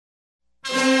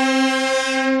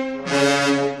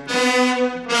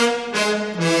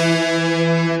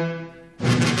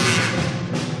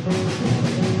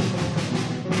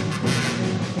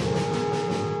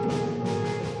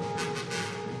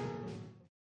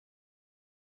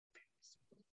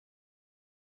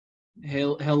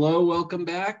Hello, welcome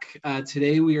back.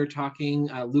 Today we are talking,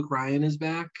 Luke Ryan is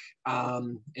back,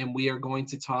 and we are going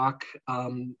to talk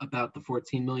about the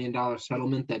 $14 million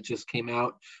settlement that just came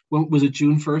out. When was it,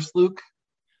 June 1st, Luke?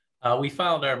 We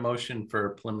filed our motion for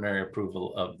preliminary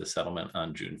approval of the settlement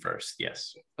on June 1st.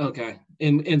 Yes. Okay.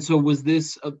 And so was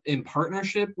this in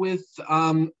partnership with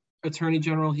Attorney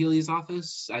General Healey's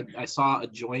office? I saw a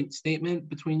joint statement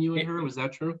between you and her. Was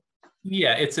that true?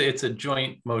 Yeah, it's a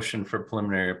joint motion for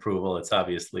preliminary approval. It's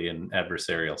obviously an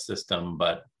adversarial system,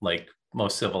 but like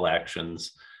most civil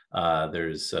actions,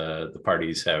 there's the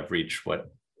parties have reached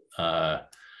what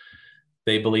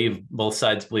they believe, both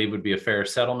sides believe would be a fair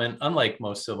settlement. Unlike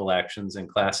most civil actions and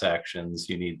class actions,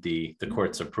 you need the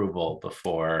court's approval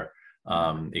before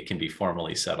it can be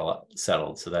formally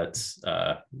settled. So that's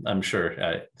I'm sure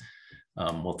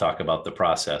we'll talk about the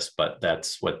process, but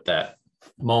that's what that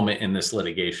moment in this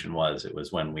litigation was. It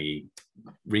was when we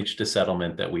reached a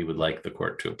settlement that we would like the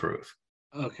court to approve.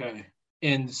 Okay.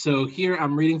 And so here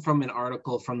I'm reading from an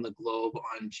article from the Globe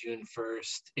on June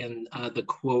 1st, and the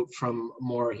quote from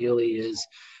Maura Healey is,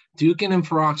 "Dukin and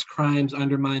Farrak's crimes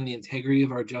undermine the integrity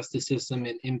of our justice system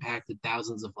and impacted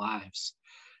thousands of lives."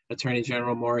 Attorney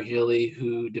General Maura Healey,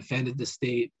 who defended the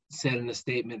state, said in a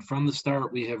statement, "From the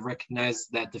start, we have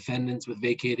recognized that defendants with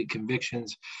vacated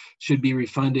convictions should be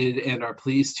refunded and are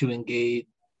pleased to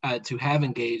have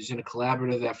engaged in a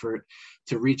collaborative effort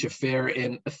to reach a fair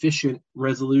and efficient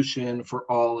resolution for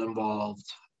all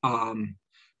involved."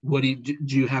 Do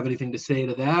you have anything to say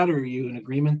to that? Or are you in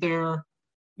agreement there?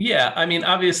 Yeah, I mean,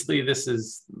 obviously this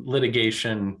is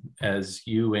litigation, as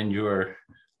you and your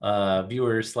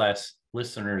viewers slash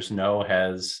listeners know,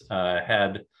 has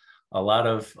had a lot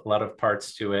of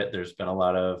parts to it. There's been a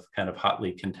lot of kind of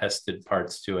hotly contested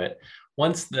parts to it.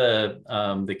 Once the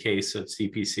case of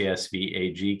CPCS v.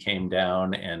 AG came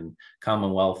down and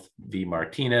Commonwealth v.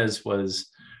 Martinez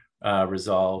was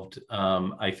resolved,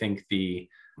 I think the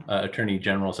Attorney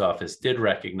General's office did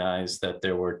recognize that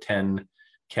there were 10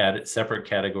 separate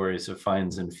categories of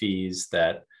fines and fees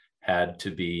that had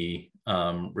to be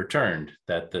returned,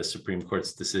 that the Supreme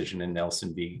Court's decision in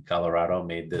Nelson v. Colorado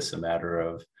made this a matter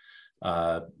of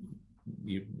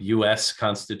U.S.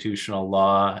 constitutional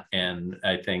law. And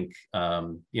I think,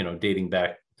 dating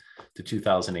back to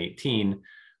 2018,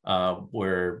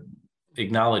 we're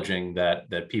acknowledging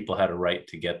that people had a right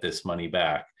to get this money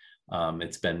back.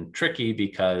 It's been tricky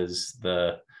because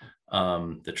the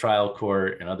trial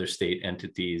court and other state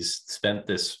entities spent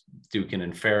this Dukin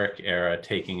and Farrak era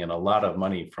taking in a lot of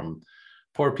money from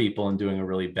poor people and doing a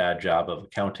really bad job of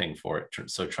accounting for it.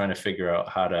 So trying to figure out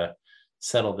how to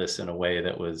settle this in a way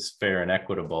that was fair and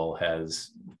equitable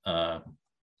has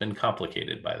been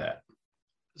complicated by that.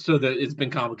 So it's been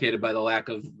complicated by the lack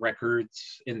of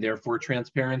records and therefore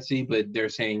transparency, but they're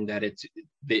saying that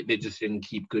they just didn't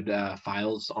keep good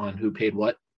files on who paid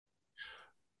what.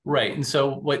 Right. And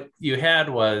so what you had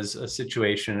was a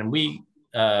situation, and we,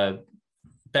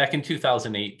 back in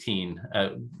 2018,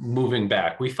 moving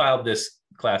back, we filed this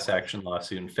class action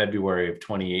lawsuit in February of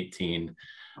 2018.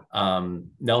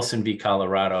 Nelson v.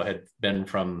 Colorado had been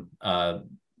from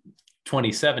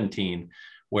 2017,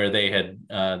 where they had,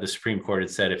 the Supreme Court had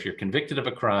said, if you're convicted of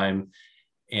a crime,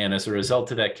 and as a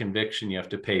result of that conviction, you have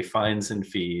to pay fines and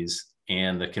fees,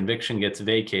 and the conviction gets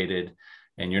vacated,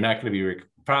 and you're not going to be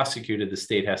prosecuted, the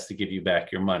state has to give you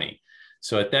back your money.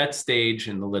 So at that stage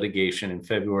in the litigation in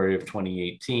February of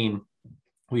 2018,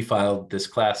 we filed this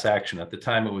class action. At the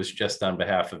time, it was just on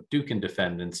behalf of Dukin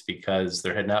defendants because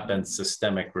there had not been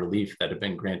systemic relief that had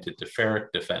been granted to Farrak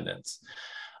defendants.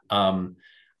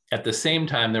 At the same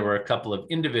time, there were a couple of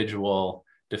individual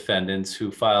defendants who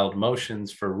filed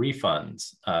motions for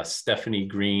refunds, Stephanie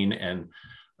Green and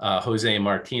Jose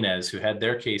Martinez, who had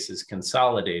their cases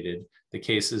consolidated. The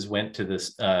cases went to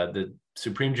the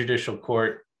Supreme Judicial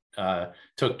Court,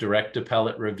 took direct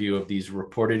appellate review of these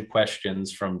reported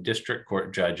questions from district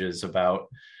court judges about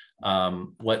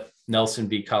what Nelson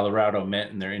v. Colorado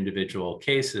meant in their individual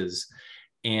cases.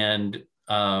 And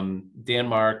Dan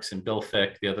Marks and Bill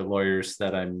Fick, the other lawyers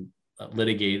that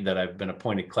I've been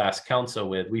appointed class counsel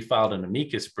with, we filed an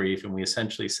amicus brief, and we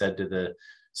essentially said to the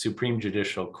Supreme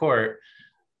Judicial Court,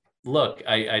 look,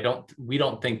 we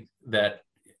don't think that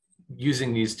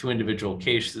using these two individual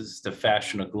cases to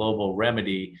fashion a global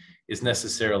remedy is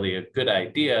necessarily a good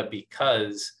idea,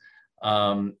 because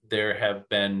there have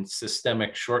been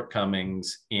systemic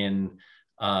shortcomings in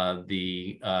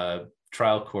the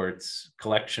trial court's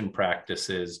collection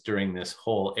practices during this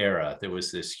whole era. There was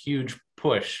this huge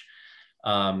push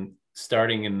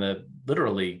starting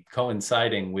literally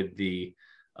coinciding with the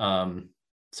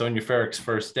Sonia Farrak's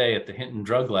first day at the Hinton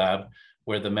Drug Lab,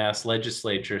 where the Mass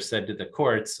legislature said to the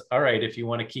courts, all right, if you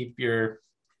want to keep your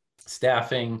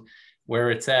staffing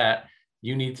where it's at,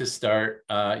 you need to start,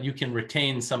 you can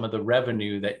retain some of the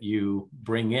revenue that you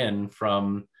bring in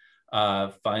from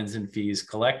fines and fees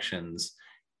collections.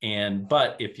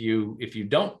 But if you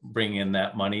don't bring in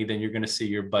that money, then you're going to see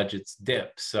your budgets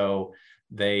dip. So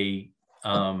they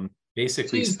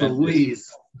basically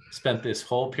spent this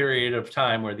whole period of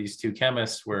time where these two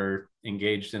chemists were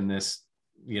engaged in this,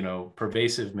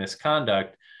 pervasive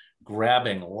misconduct,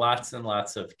 grabbing lots and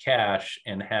lots of cash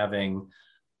and having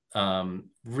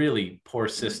really poor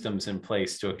systems in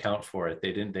place to account for it.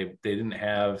 They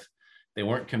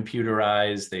weren't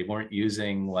computerized. They weren't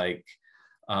using like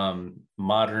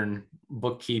modern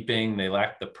bookkeeping. They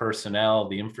lacked the personnel,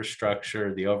 the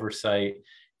infrastructure, the oversight.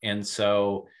 And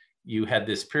so you had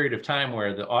this period of time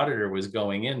where the auditor was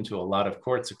going into a lot of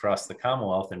courts across the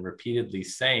Commonwealth and repeatedly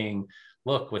saying,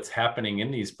 look, what's happening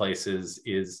in these places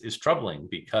is troubling,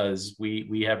 because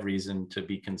we have reason to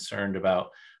be concerned about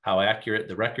how accurate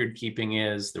the record keeping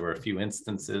is. There were a few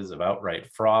instances of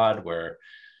outright fraud where,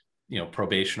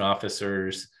 probation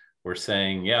officers were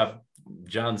saying, yeah,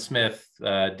 John Smith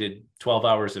did 12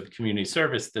 hours of community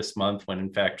service this month, when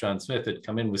in fact John Smith had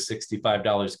come in with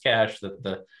 $65 cash that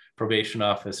the probation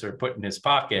officer put in his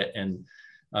pocket and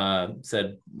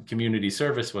said community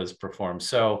service was performed.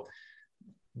 So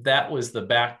that was the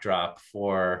backdrop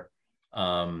for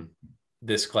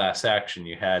this class action.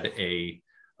 You had a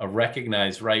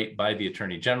recognized right by the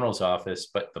Attorney General's office,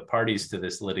 but the parties to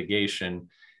this litigation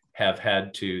have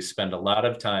had to spend a lot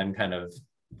of time kind of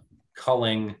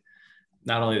culling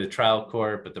not only the trial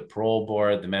court, but the parole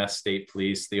board, the Mass State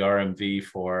Police, the RMV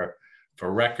for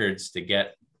records to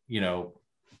get,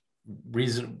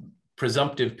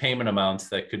 presumptive payment amounts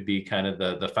that could be kind of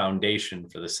the foundation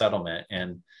for the settlement.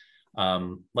 And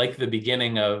like the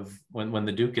beginning of when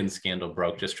the Dukin scandal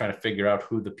broke, just trying to figure out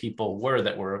who the people were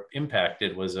that were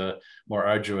impacted was a more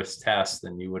arduous task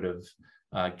than you would have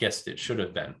guessed it should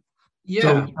have been.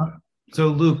 Yeah. So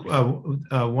Luke,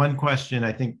 one question.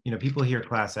 I think people hear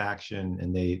class action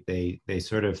and they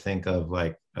sort of think of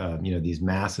like these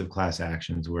massive class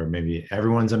actions where maybe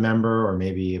everyone's a member, or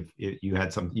maybe if you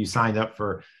had you signed up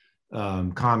for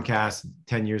Comcast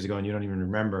 10 years ago and you don't even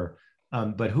remember.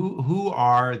 But who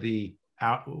are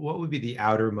what would be the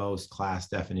outermost class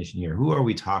definition here? Who are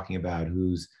we talking about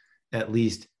who's at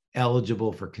least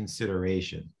eligible for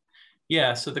consideration?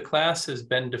 Yeah, so the class has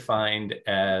been defined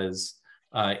as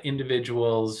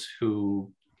individuals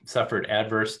who suffered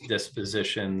adverse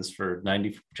dispositions for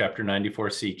Chapter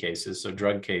 94C cases, so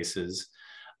drug cases.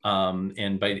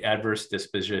 And by adverse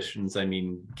dispositions, I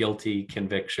mean guilty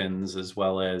convictions as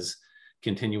well as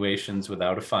continuations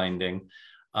without a finding,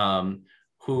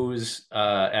 whose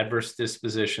adverse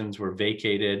dispositions were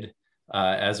vacated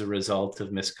as a result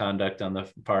of misconduct on the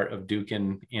part of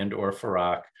Dukin and or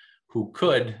Farrak, who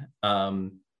could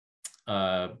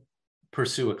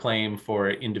pursue a claim for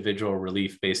individual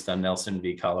relief based on Nelson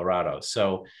v. Colorado.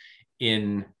 So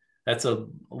that's a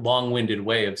long-winded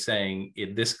way of saying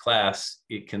in this class,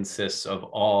 it consists of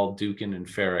all Dukin and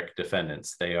Farrak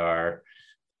defendants. They are,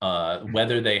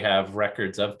 whether they have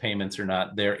records of payments or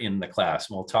not, they're in the class.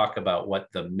 And we'll talk about what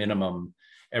the minimum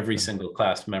every single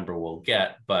class member will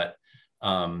get, but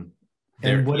and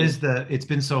what is it's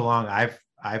been so long, I've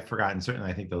forgotten, certainly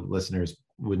I think the listeners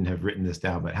wouldn't have written this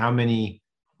down, but how many,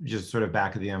 just sort of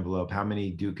back of the envelope, how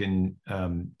many Dukin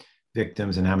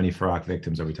victims and how many Farrak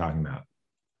victims are we talking about?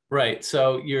 Right.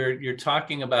 So you're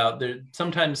talking about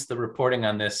sometimes the reporting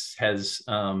on this has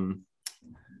there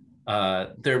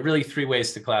are really three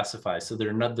ways to classify. So there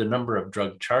are the number of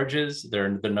drug charges, there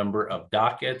are the number of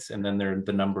dockets, and then there are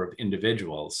the number of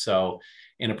individuals. So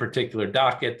in a particular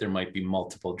docket, there might be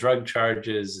multiple drug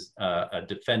charges. A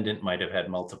defendant might have had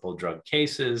multiple drug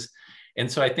cases. And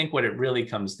so I think what it really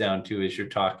comes down to is you're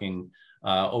talking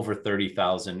over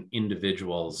 30,000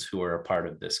 individuals who are a part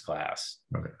of this class.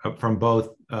 Okay. From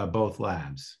both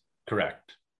labs.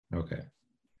 Correct. Okay.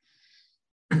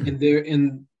 And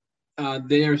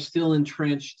they are still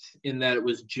entrenched in that it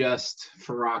was just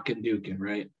Farrak and Dukin,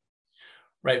 right?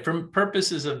 Right. For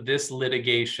purposes of this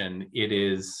litigation, it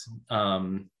is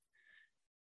the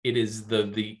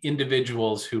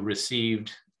individuals who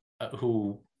received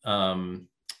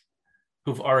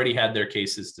who've already had their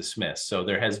cases dismissed. So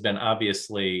there has been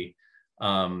obviously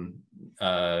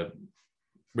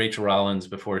Rachel Rollins,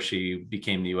 before she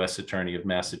became the U.S. Attorney of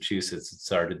Massachusetts,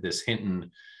 started this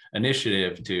Hinton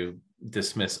initiative to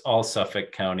dismiss all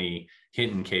Suffolk County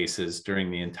Hinton cases during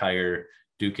the entire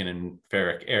Dukin and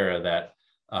Farrak era that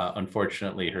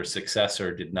unfortunately her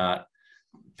successor did not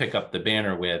pick up the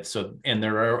banner with. So, and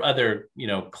there are other,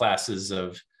 classes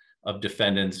of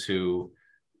defendants who,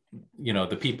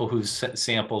 the people whose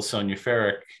samples Sonia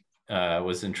Farrick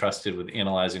was entrusted with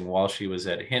analyzing while she was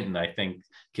at Hinton, I think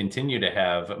continue to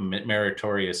have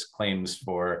meritorious claims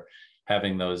for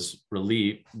having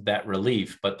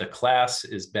relief, but the class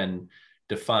has been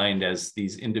defined as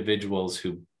these individuals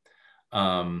who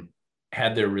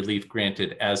had their relief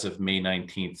granted as of May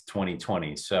 19th,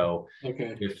 2020. So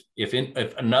okay.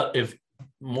 if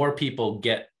more people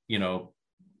get,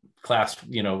 class,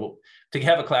 to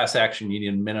have a class action, you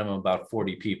need a minimum about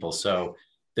 40 people. So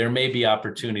there may be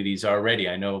opportunities already.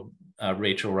 I know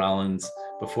Rachel Rollins,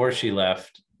 before she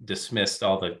left, dismissed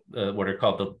all the what are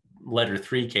called the letter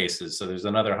 3 cases. So there's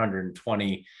another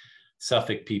 120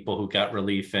 Suffolk people who got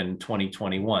relief in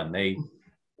 2021. They,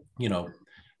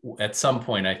 at some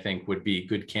point, I think would be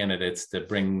good candidates to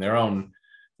bring their own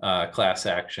class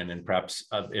action. And perhaps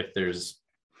if there's,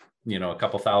 a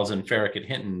couple thousand Farrick at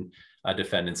Hinton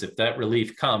defendants, if that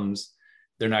relief comes,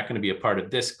 they're not going to be a part of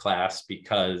this class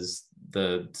because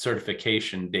the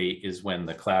certification date is when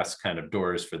the class kind of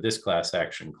doors for this class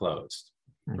action closed.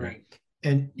 Right.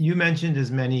 And you mentioned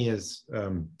as many as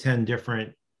 10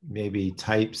 different maybe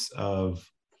types of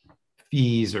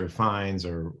fees or fines,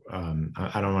 or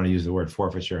I don't want to use the word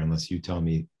forfeiture unless you tell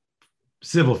me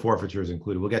civil forfeiture is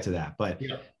included. We'll get to that. But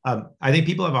yeah. I think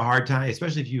people have a hard time,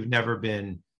 especially if you've never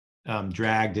been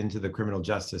dragged into the criminal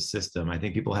justice system. I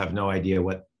think people have no idea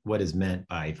what is meant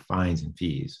by fines and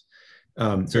fees.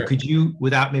 So sure. Could you,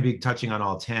 without maybe touching on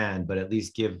all 10, but at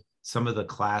least give some of the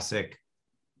classic,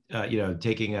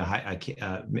 taking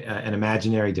an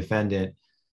imaginary defendant,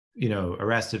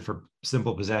 arrested for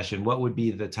simple possession, what would be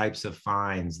the types of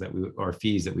fines or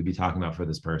fees that we'd be talking about for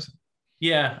this person?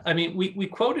 Yeah, I mean, we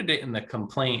quoted it in the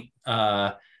complaint,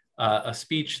 a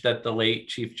speech that the late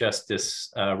Chief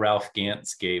Justice Ralph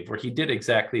Gantz gave, where he did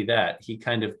exactly that. He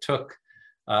kind of took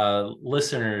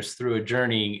listeners through a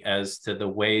journey as to the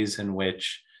ways in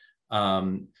which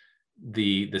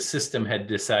the system had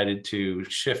decided to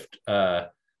shift,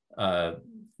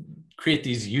 create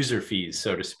these user fees,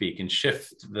 so to speak, and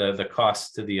shift the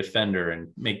costs to the offender and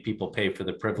make people pay for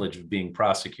the privilege of being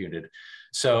prosecuted.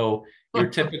 So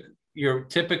your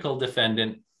typical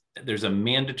defendant, there's a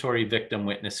mandatory victim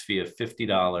witness fee of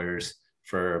 $50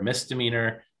 for a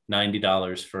misdemeanor,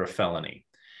 $90 for a felony.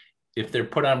 If they're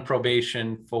put on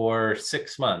probation for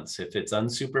 6 months, if it's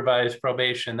unsupervised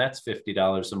probation, that's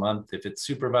 $50 a month. If it's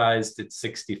supervised, it's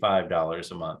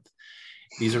 $65 a month.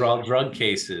 These are all drug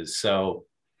cases. So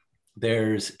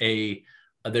there was a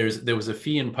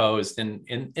fee imposed,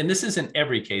 and this isn't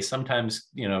every case. Sometimes,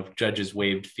 judges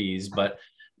waived fees, but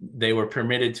they were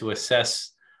permitted to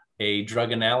assess a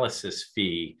drug analysis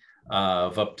fee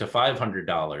of up to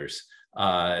 $500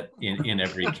 in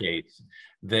every case.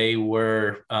 They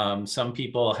were, some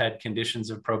people had conditions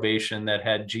of probation that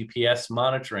had GPS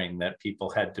monitoring that people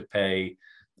had to pay,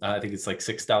 I think it's like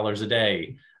 $6 a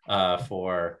day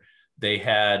for. They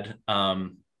had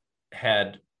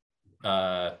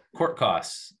court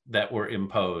costs that were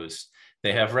imposed.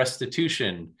 They have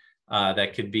restitution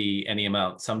that could be any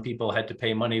amount. Some people had to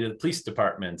pay money to the police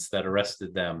departments that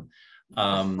arrested them.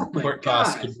 Court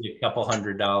costs could be a couple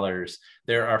 $100s.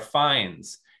 There are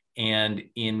fines. And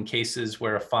in cases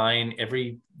where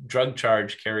every drug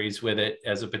charge carries with it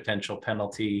as a potential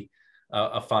penalty,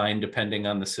 a fine depending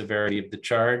on the severity of the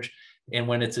charge. And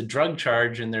when it's a drug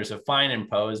charge and there's a fine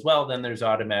imposed, well, then there's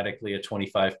automatically a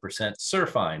 25%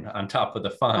 surfine on top of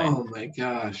the fine. Oh my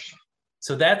gosh.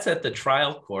 So that's at the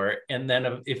trial court. And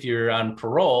then if you're on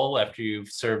parole, after you've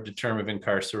served a term of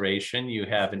incarceration, you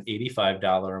have an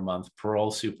 $85 a month parole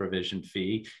supervision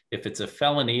fee. If it's a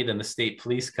felony, then the state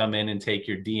police come in and take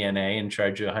your DNA and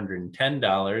charge you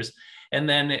 $110. And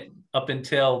then up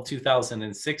until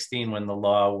 2016, when the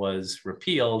law was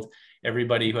repealed,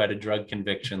 everybody who had a drug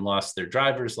conviction lost their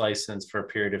driver's license for a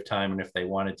period of time. And if they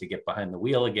wanted to get behind the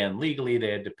wheel again legally,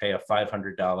 they had to pay a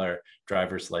 $500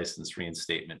 driver's license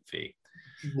reinstatement fee.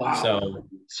 Wow.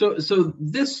 So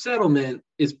this settlement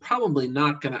is probably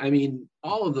not going to, I mean,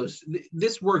 all of those,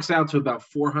 this works out to about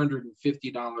 $450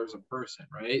 a person,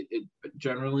 right?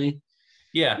 Generally.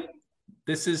 Yeah.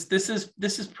 This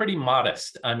is pretty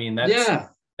modest. I mean, there's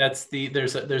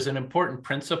an important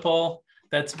principle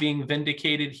that's being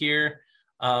vindicated here.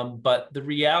 But the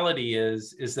reality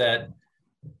is that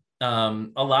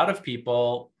a lot of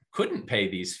people couldn't pay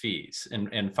these fees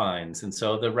and fines. And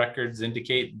so the records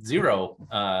indicate zero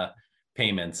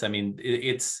payments. I mean,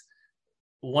 it's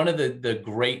one of the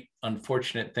great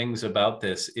unfortunate things about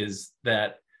this is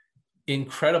that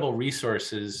incredible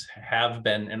resources have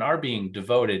been and are being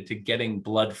devoted to getting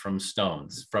blood from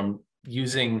stones, from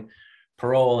using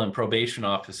parole and probation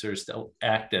officers to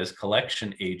act as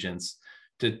collection agents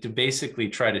to basically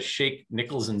try to shake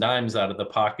nickels and dimes out of the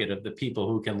pocket of the people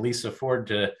who can least afford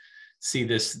to see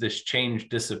this change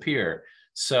disappear.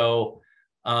 So,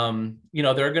 you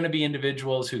know, there are going to be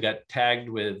individuals who got tagged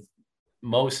with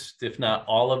most, if not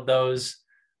all of those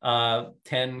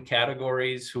 10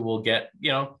 categories who will get,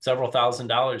 you know, several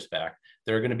 $1,000s back.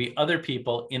 There are going to be other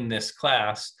people in this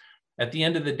class. At the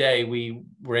end of the day, we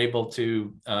were able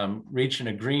to reach an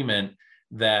agreement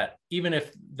that even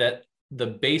if that the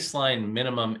baseline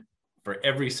minimum for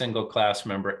every single class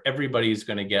member, everybody's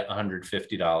going to get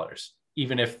 $150,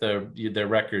 even if their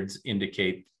records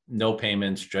indicate no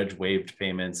payments, judge waived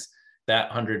payments.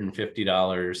 That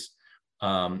 $150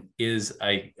 is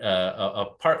a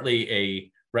partly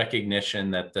a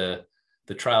recognition that the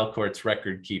trial court's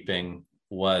record keeping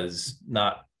was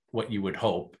not what you would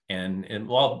hope, and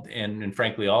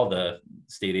frankly, all the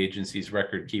state agencies'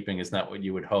 record keeping is not what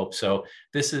you would hope. So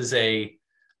this is a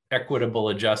equitable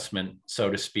adjustment,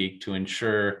 so to speak, to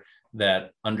ensure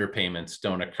that underpayments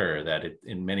don't occur. That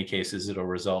in many cases it'll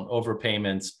result in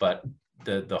overpayments, but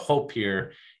the hope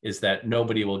here is that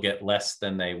nobody will get less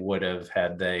than they would have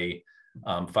had they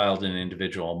filed an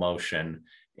individual motion.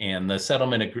 And the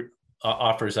settlement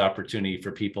offers opportunity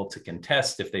for people to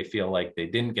contest if they feel like they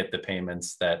didn't get the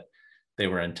payments that they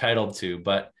were entitled to.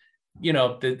 But, you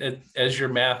know, as your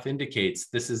math indicates,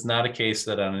 this is not a case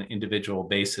that on an individual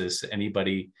basis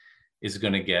anybody is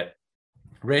going to get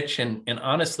rich. And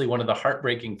honestly, one of the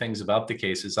heartbreaking things about the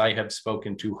case is I have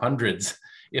spoken to hundreds,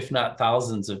 if not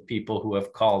thousands, of people who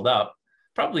have called up,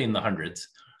 probably in the hundreds.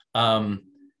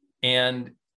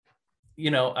 And you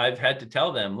know, I've had to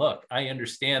tell them, look, I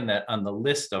understand that on the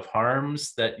list of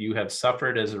harms that you have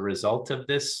suffered as a result of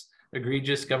this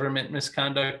egregious government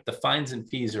misconduct, the fines and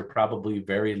fees are probably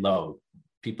very low.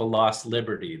 People lost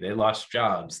liberty, they lost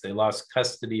jobs, they lost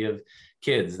custody of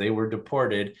kids, they were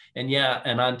deported. And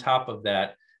on top of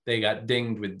that, they got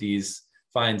dinged with these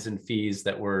fines and fees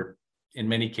that were, in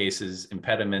many cases,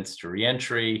 impediments to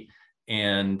reentry.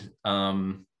 And,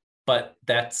 but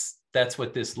that's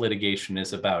what this litigation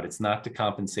is about. It's not to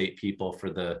compensate people for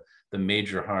the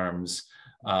major harms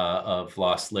of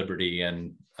lost liberty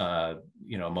and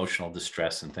you know, emotional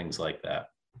distress and things like that.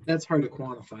 That's hard to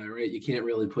quantify, right? You can't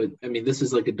really put, I mean, this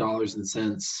is like a dollars and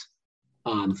cents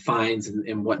fines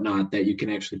and whatnot that you can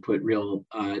actually put real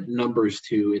numbers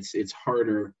to. It's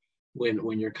harder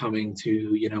when you're coming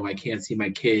to, you know, I can't see my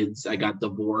kids, I got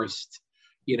divorced,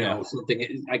 you know,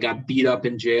 something, I got beat up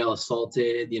in jail,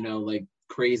 assaulted, you know, like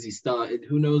crazy stuff.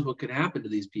 Who knows what could happen to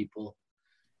these people?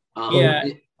 Go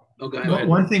ahead.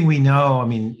 One thing we know, I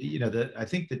mean, you know, I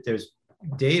think that there's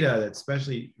data that,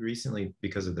 especially recently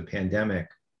because of the pandemic,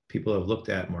 people have looked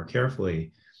at more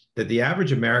carefully, that the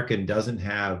average American doesn't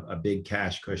have a big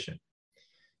cash cushion.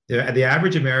 The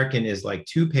average American is like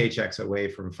 2 paychecks away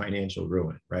from financial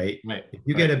ruin, right? If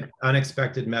you get an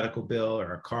unexpected medical bill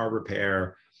or a car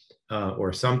repair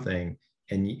or something,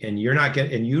 and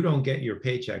you don't get your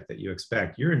paycheck that you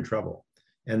expect, you're in trouble.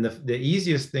 And the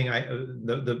easiest thing,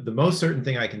 the most certain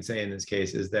thing I can say in this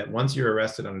case is that once you're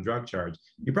arrested on a drug charge,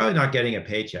 you're probably not getting a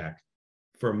paycheck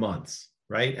for months,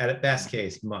 right? At best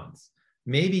case, months,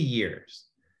 maybe years.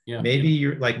 Yeah. Maybe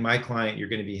you're like my client, you're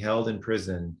going to be held in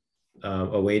prison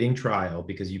awaiting trial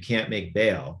because you can't make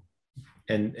bail.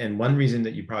 And one reason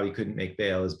that you probably couldn't make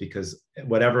bail is because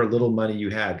whatever little money you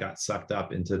had got sucked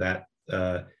up into that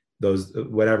those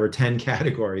whatever 10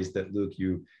 categories that Luke,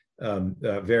 you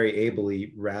very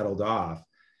ably rattled off.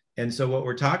 And so what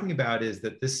we're talking about is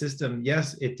that this system,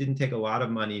 yes, it didn't take a lot of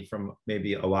money from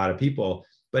maybe a lot of people,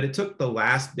 but it took the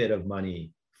last bit of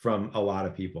money from a lot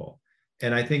of people.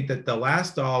 And I think that the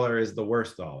last dollar is the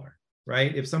worst dollar,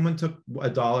 right? If someone took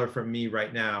 $1 from me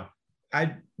right now,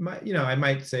 I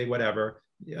might say whatever,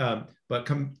 but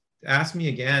come ask me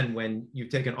again when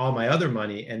you've taken all my other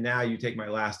money and now you take my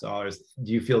last dollars.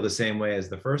 Do you feel the same way as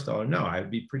the first dollar? No, I'd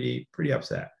be pretty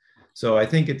upset. So I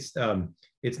think it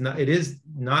is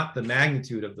not the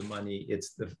magnitude of the money.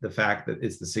 It's the fact that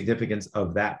it's the significance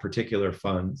of that particular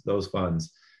funds, those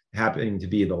funds happening to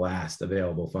be the last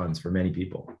available funds for many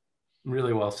people.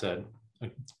 Really well said.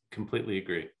 I completely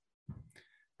agree.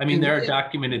 I mean, there are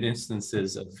documented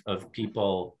instances of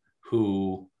people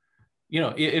who, you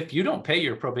know, if you don't pay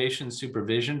your probation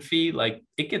supervision fee, like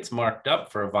it gets marked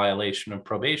up for a violation of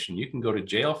probation. You can go to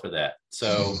jail for that.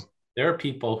 So there are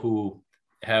people who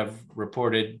have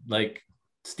reported like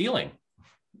stealing,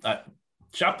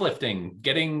 shoplifting,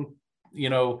 getting, you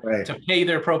know, to pay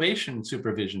their probation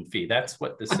supervision fee. That's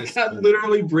what the system.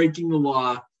 Literally breaking the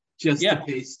law just to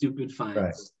pay stupid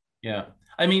fines. Yeah.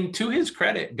 I mean, to his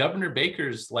credit, Governor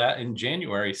Baker's in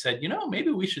January said,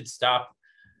 maybe we should stop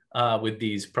with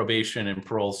these probation and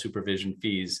parole supervision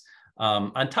fees.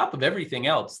 On top of everything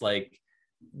else, like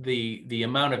the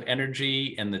amount of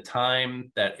energy and the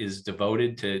time that is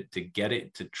devoted to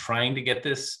trying to get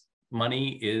this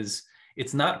money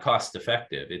it's not cost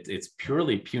effective. It's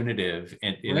purely punitive,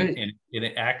 and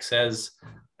it acts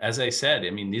as I said,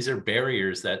 I mean, these are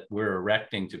barriers that we're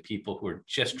erecting to people who are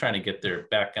just trying to get their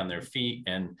back on their feet.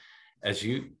 And as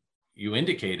you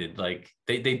indicated, like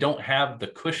they don't have the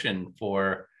cushion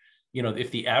for, if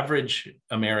the average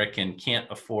American can't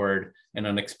afford an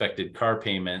unexpected car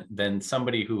payment, then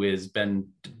somebody who has been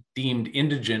deemed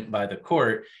indigent by the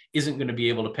court isn't going to be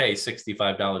able to pay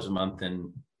 $65 a month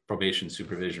in probation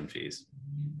supervision fees.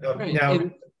 Now,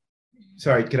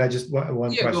 sorry, can I just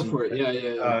one question? Go for it.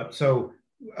 Yeah. So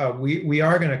we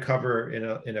are going to cover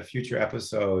in a future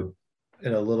episode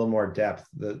in a little more depth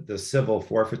the civil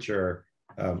forfeiture.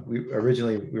 We were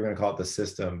going to call it the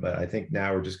system, but I think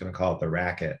now we're just going to call it the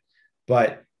racket.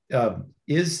 But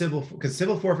because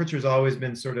civil forfeiture has always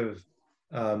been sort of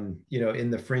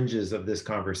in the fringes of this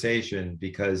conversation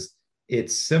because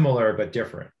it's similar but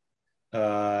different.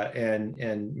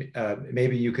 And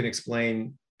maybe you can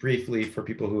explain briefly for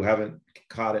people who haven't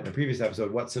caught it in a previous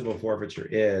episode what civil forfeiture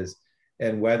is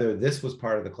and whether this was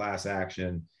part of the class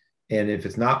action, and if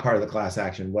it's not part of the class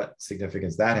action, what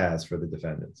significance that has for the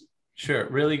defendants. Sure,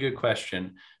 really good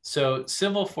question. So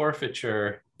civil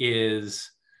forfeiture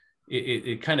is,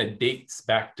 it kind of dates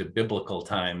back to biblical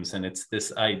times, and it's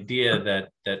this idea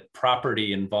that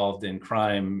property involved in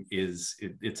crime is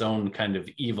its own kind of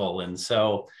evil. And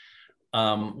so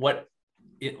what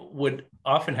it would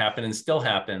often happen and still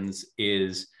happens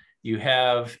is you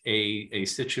have a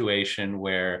situation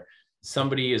where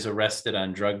somebody is arrested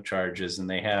on drug charges and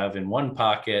they have in one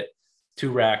pocket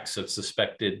 2 racks of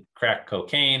suspected crack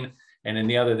cocaine, and in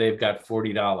the other they've got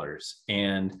 $40.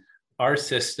 And our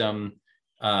system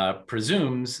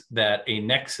presumes that a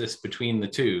nexus between the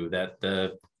two, that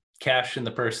the cash in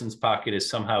the person's pocket is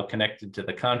somehow connected to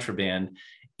the contraband.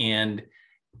 And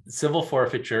civil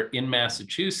forfeiture in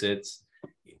Massachusetts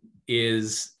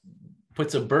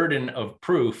puts a burden of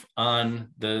proof on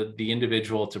the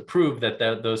individual to prove that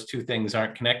those two things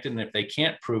aren't connected. And if they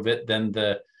can't prove it, then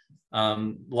the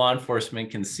law enforcement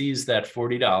can seize that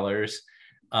 $40,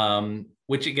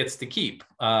 which it gets to keep.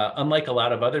 Unlike a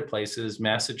lot of other places,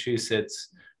 Massachusetts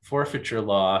forfeiture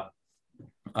law,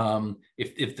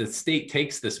 if the state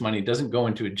takes this money, it doesn't go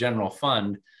into a general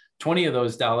fund. 20 of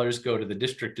those dollars go to the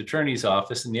district attorney's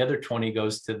office and the other 20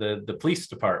 goes to the police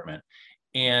department.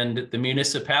 And the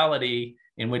municipality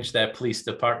in which that police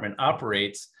department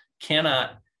operates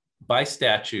cannot, by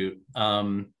statute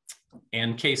and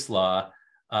case law,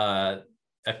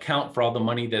 account for all the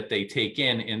money that they take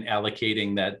in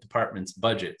allocating that department's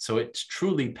budget. So it's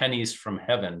truly pennies from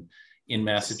heaven in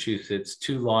Massachusetts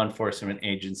to law enforcement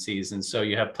agencies. And so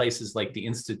you have places like the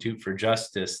Institute for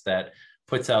Justice that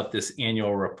puts out this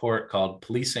annual report called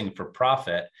Policing for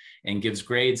Profit and gives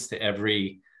grades to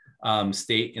every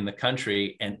state in the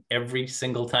country. And every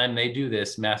single time they do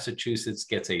this, Massachusetts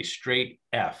gets a straight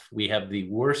F. We have the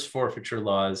worst forfeiture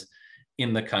laws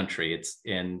in the country.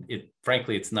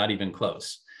 Frankly, it's not even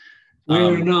close.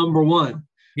 We're number one.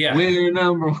 Yeah, we're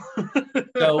number one.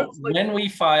 So when we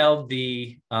filed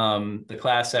the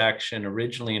class action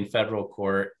originally in federal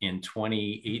court in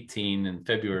 2018, in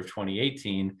February of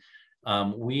 2018,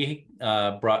 we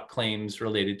brought claims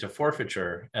related to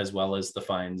forfeiture as well as the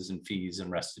fines and fees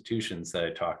and restitutions that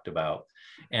I talked about.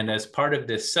 And as part of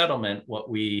this settlement, what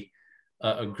we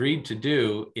agreed to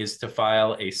do is to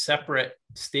file a separate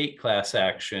state class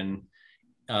action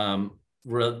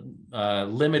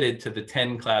limited to the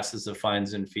 10 classes of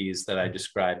fines and fees that I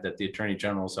described that the Attorney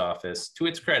General's office, to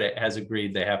its credit, has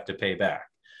agreed they have to pay back.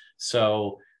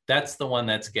 So that's the one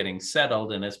that's getting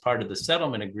settled. And as part of the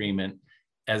settlement agreement,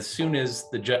 as soon as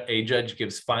a judge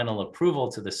gives final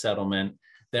approval to the settlement,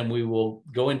 then we will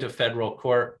go into federal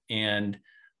court and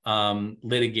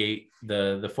litigate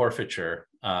the forfeiture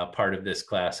part of this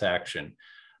class action.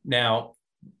 Now,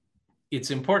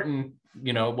 it's important,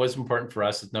 it was important for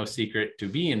us, it's no secret, to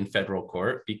be in federal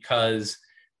court because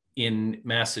in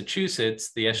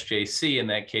Massachusetts, the SJC in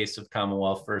that case of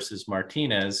Commonwealth versus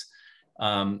Martinez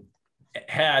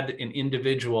had an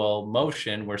individual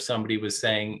motion where somebody was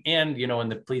saying, and, when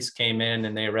the police came in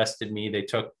and they arrested me, they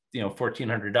took,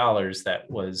 $1,400 that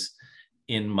was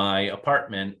in my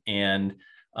apartment. And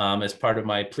as part of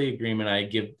my plea agreement, I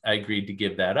agreed to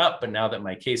give that up. But now that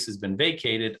my case has been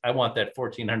vacated, I want that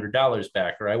 $1,400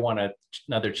 back, or I want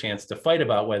another chance to fight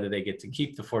about whether they get to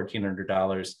keep the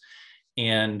 $1,400.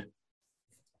 And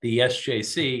the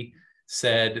SJC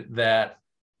said that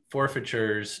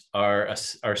forfeitures are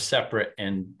separate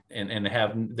and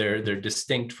have they're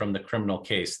distinct from the criminal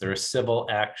case. They're a civil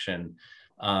action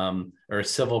or a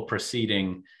civil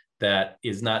proceeding that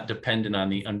is not dependent on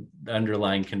the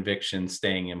underlying conviction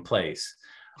staying in place.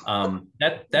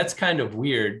 That's kind of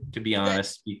weird, to be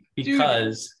honest,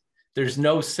 because there's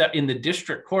no in the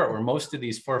district court where most of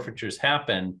these forfeitures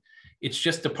happen. It's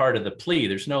just a part of the plea.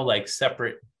 There's no like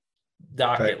separate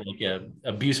docket, right. Like a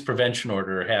abuse prevention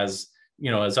order has,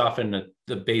 is often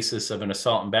the basis of an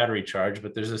assault and battery charge,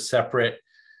 but there's a separate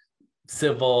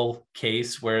civil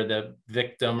case where the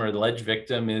victim or the alleged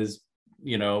victim is,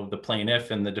 the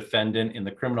plaintiff, and the defendant in the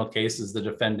criminal case is the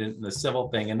defendant in the civil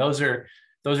thing. And those are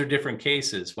different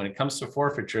cases. When it comes to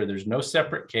forfeiture, there's no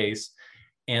separate case.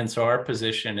 And so our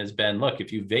position has been, look,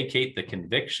 if you vacate the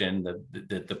conviction,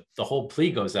 the whole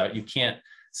plea goes out. You can't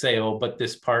say, oh, but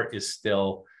this part is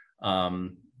still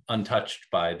untouched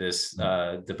by this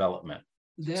development.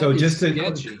 So just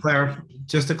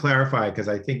to clarify, because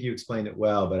I think you explained it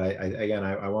well, but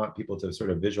I want people to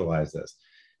sort of visualize this.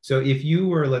 So if you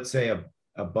were, let's say, a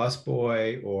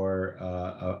busboy or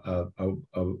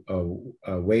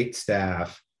a wait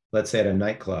staff, let's say at a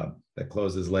nightclub that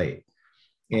closes late,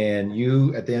 and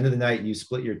you, at the end of the night, you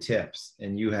split your tips,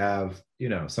 and you have,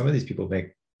 some of these people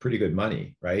make pretty good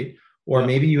money, right? Or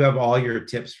maybe you have all your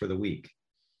tips for the week.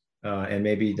 And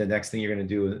maybe the next thing you're going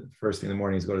to do first thing in the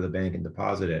morning is go to the bank and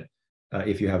deposit it.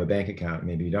 If you have a bank account,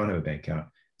 maybe you don't have a bank account.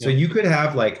 So you could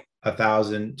have like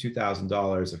 $1,000,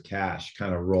 $2,000 of cash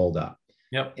kind of rolled up.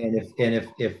 Yep. And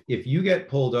if you get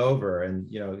pulled over, and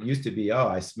it used to be,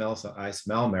 I smell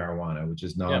marijuana, which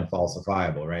is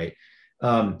non-falsifiable, right?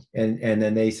 And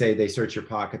then they say they search your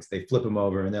pockets, they flip them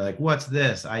over, and they're like, "What's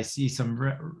this? I see some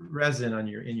resin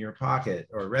in your pocket,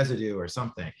 or residue or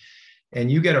something." And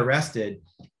you get arrested,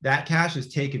 that cash is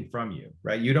taken from you,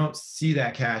 right? You don't see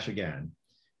that cash again.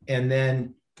 And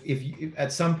then if you,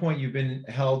 at some point you've been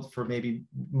held for maybe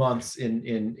months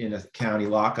in a county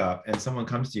lockup, and someone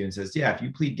comes to you and says, yeah, if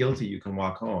you plead guilty, you can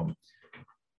walk home.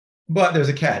 But there's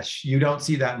a catch. You don't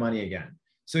see that money again.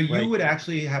 So you would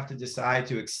actually have to decide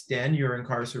to extend your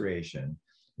incarceration,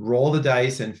 roll the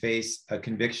dice, and face a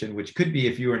conviction, which could be,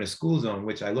 if you were in a school zone,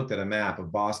 which I looked at a map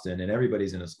of Boston, and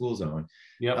everybody's in a school zone.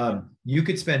 Yep. You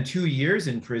could spend 2 years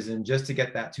in prison just to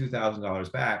get that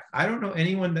 $2,000 back. I don't know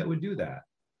anyone that would do that.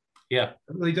 Yeah.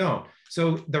 I really don't.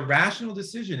 So the rational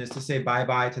decision is to say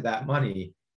bye-bye to that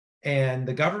money. And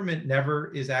the government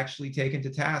never is actually taken to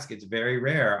task. It's very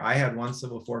rare. I had one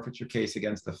civil forfeiture case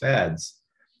against the feds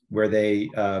where they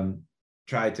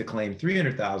tried to claim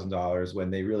 $300,000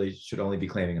 when they really should only be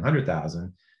claiming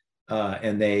 $100,000.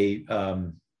 And they, I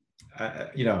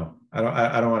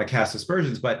don't want to cast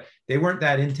aspersions, but they weren't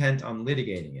that intent on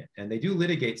litigating it. And they do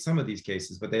litigate some of these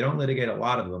cases, but they don't litigate a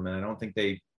lot of them. And I don't think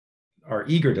they are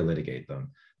eager to litigate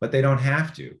them, but they don't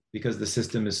have to, because the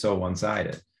system is so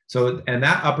one-sided. So, and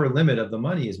that upper limit of the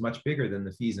money is much bigger than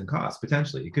the fees and costs,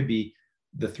 potentially. It could be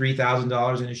the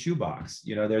 $3,000 in a shoebox.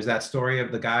 There's that story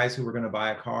of the guys who were going to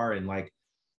buy a car in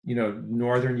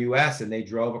northern US, and they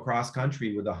drove across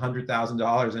country with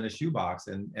 $100,000 in a shoebox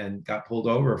and got pulled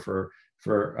over for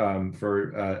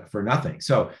nothing.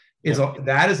 So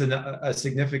that is a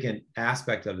significant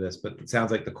aspect of this, but it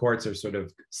sounds like the courts are sort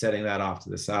of setting that off to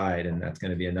the side, and that's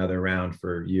going to be another round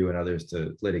for you and others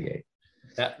to litigate.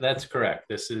 That's correct.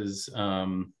 This is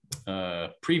a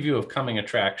preview of coming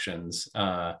attractions,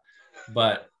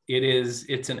 but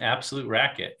it's an absolute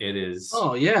racket. It is.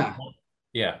 Oh yeah.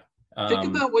 Yeah. Think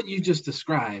about what you just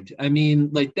described. I mean,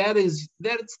 like that's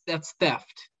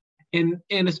theft, and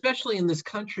especially in this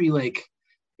country,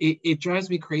 it drives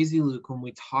me crazy, Luke, when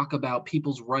we talk about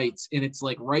people's rights, and it's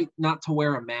like right not to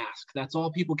wear a mask. That's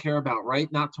all people care about,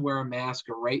 right? Not to wear a mask,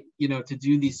 or right, to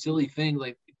do these silly things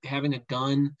like having a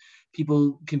gun.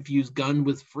 People confuse gun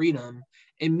with freedom,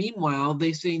 and meanwhile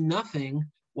they say nothing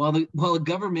while the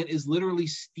government is literally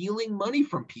stealing money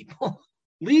from people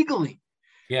legally.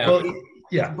 Yeah. Well,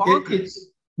 yeah.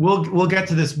 We'll get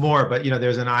to this more, but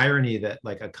there's an irony that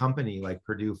like a company like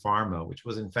Purdue Pharma, which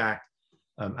was in fact,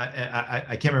 I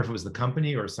can't remember if it was the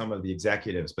company or some of the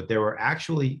executives, but they were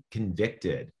actually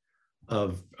convicted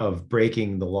of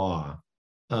breaking the law.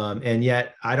 And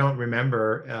yet I don't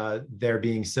remember there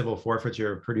being civil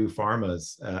forfeiture of Purdue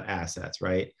Pharma's assets,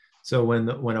 right? So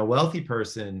when a wealthy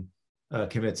person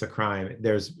commits a crime,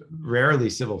 there's rarely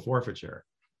civil forfeiture.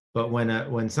 But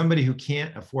when somebody who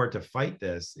can't afford to fight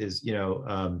this is,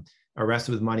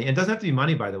 arrested with money, and it doesn't have to be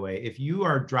money, by the way. If you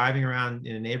are driving around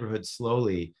in a neighborhood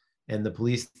slowly and the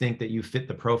police think that you fit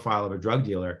the profile of a drug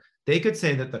dealer, they could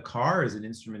say that the car is an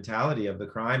instrumentality of the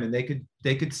crime, and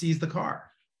they could seize the car.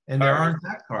 And there aren't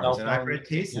fact cards. Cell And I've phone, read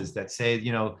cases that say,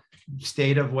 you know,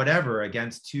 state of whatever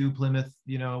against 2 Plymouth,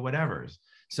 you know, whatevers.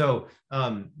 So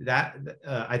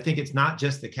I think it's not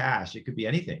just the cash. It could be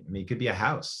anything. I mean, it could be a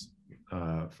house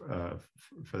for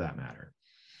that matter.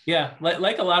 Yeah,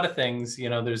 like a lot of things, you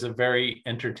know, there's a very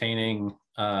entertaining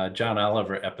John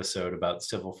Oliver episode about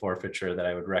civil forfeiture that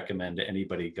I would recommend to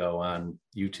anybody go on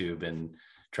YouTube and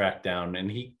track down.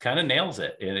 And he kind of nails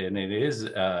it. And it is,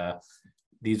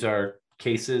 these are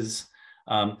cases,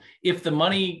 if the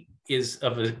money is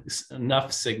of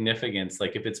enough significance,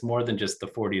 like if it's more than just the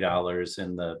 $40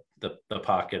 in the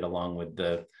pocket along with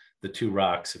the 2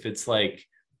 rocks, if it's like,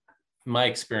 my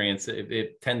experience,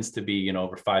 it tends to be, you know,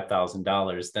 over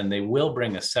 $5,000, then they will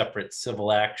bring a separate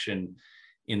civil action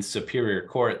in Superior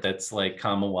Court that's like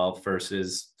Commonwealth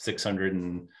versus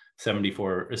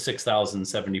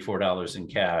 $6,074 in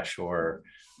cash, or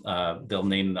they'll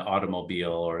name the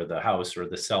automobile or the house or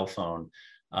the cell phone.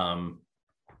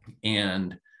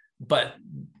 But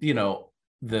you know,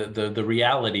 the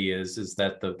reality is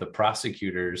that the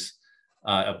prosecutors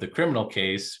of the criminal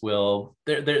case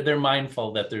they're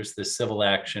mindful that there's this civil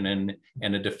action,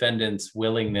 and a defendant's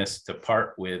willingness to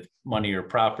part with money or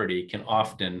property can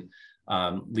often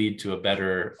lead to a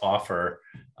better offer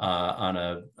on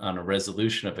a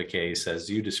resolution of a case, as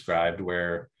you described,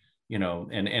 where, you know,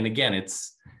 and again,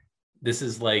 this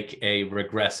is like a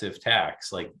regressive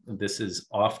tax. Like, this is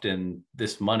often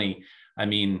this money. I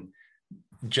mean,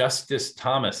 Justice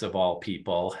Thomas, of all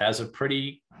people, has a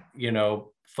pretty, you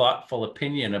know, thoughtful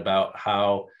opinion about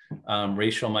how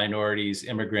racial minorities,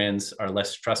 immigrants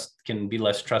can be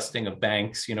less trusting of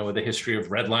banks, you know, with a history of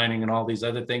redlining and all these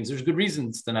other things. There's good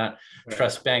reasons to not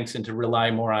trust banks and to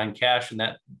rely more on cash. And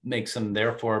that makes them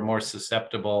therefore more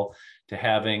susceptible to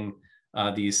having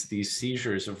these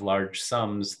seizures of large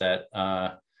sums that,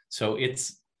 so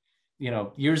it's, you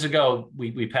know, years ago,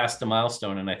 we passed a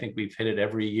milestone, and I think we've hit it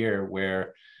every year,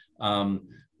 where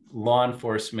law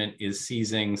enforcement is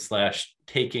seizing /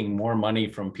 taking more money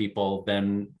from people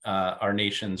than our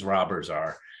nation's robbers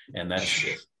are. And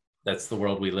that's the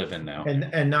world we live in now.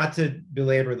 And not to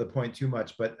belabor the point too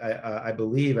much, but I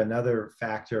believe another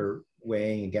factor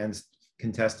weighing against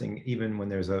contesting, even when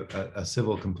there's a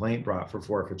civil complaint brought for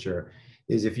forfeiture,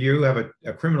 is if you have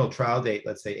a criminal trial date,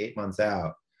 let's say 8 months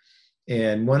out,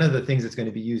 and one of the things that's going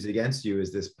to be used against you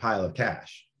is this pile of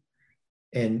cash.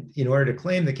 And in order to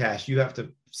claim the cash, you have to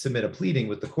submit a pleading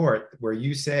with the court where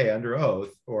you say under oath,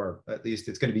 or at least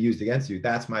it's going to be used against you,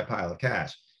 that's my pile of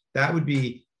cash. That would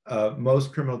be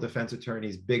most criminal defense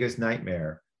attorneys' biggest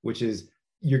nightmare, which is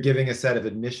you're giving a set of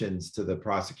admissions to the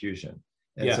prosecution.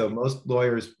 And so most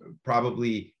lawyers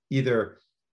probably either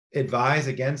advise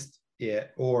against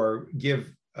it or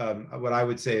give what I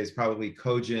would say is probably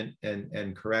cogent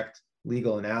and correct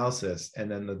legal analysis. And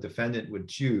then the defendant would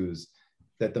choose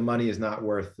that the money is not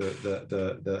worth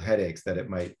the headaches that it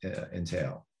might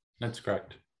entail. That's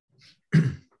correct.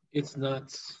 It's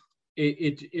nuts.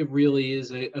 It really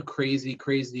is a crazy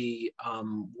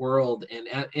world.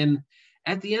 And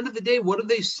at the end of the day, what are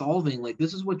they solving? Like,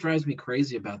 this is what drives me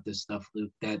crazy about this stuff,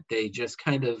 Luke, that they just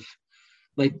kind of,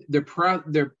 like,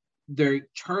 they're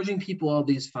charging people all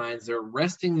these fines. They're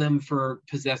arresting them for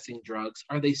possessing drugs.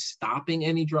 Are they stopping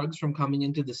any drugs from coming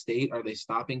into the state? Are they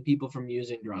stopping people from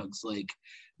using drugs? Like,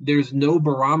 there's no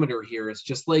barometer here. It's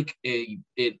just like an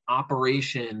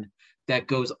operation that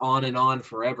goes on and on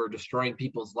forever, destroying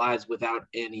people's lives without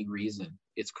any reason.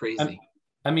 It's crazy.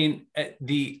 I mean,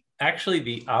 actually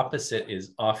the opposite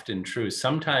is often true.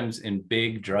 Sometimes in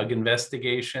big drug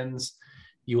investigations,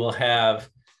 you will have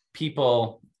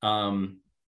people,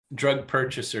 drug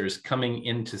purchasers coming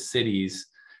into cities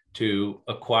to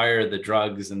acquire the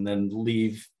drugs and then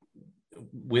leave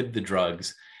with the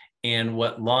drugs. And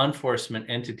what law enforcement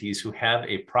entities who have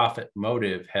a profit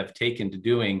motive have taken to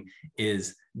doing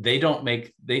is they know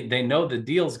the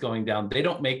deal's going down. They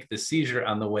don't make the seizure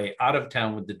on the way out of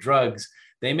town with the drugs.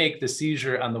 They make the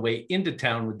seizure on the way into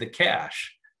town with the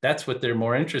cash. That's what they're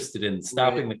more interested in,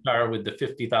 stopping the car with the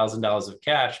 $50,000 of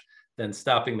cash than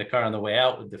stopping the car on the way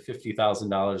out with the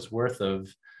 $50,000 worth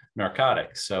of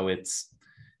narcotics. So it's,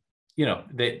 you know,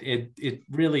 it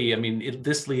really, I mean,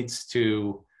 this leads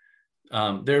to,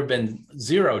 there have been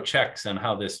zero checks on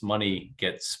how this money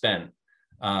gets spent.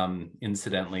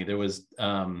 Incidentally, there was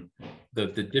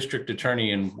the district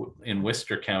attorney in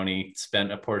Worcester County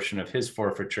spent a portion of his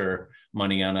forfeiture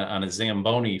money on a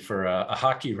Zamboni for a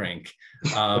hockey rink.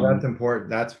 So that's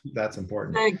important. That's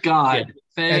important. Thank God. Yeah.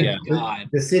 Thank God.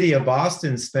 The city of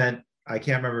Boston spent, I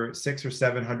can't remember, $600,000 or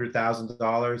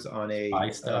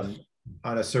 $700,000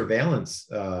 on a surveillance,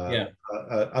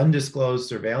 undisclosed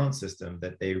surveillance system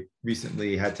that they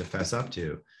recently had to fess up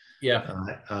to. Yeah.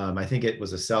 I think it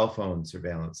was a cell phone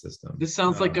surveillance system. This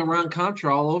sounds like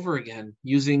Iran-Contra all over again,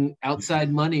 using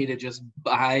outside money to just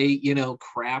buy,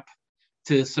 crap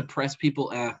to suppress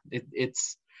people.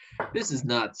 This is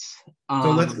nuts.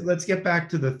 So let's get back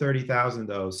to the 30,000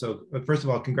 though. So first of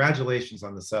all, congratulations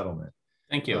on the settlement.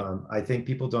 Thank you. I think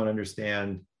people don't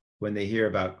understand when they hear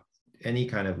about any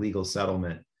kind of legal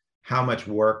settlement, how much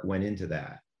work went into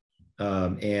that,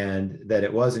 and that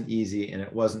it wasn't easy and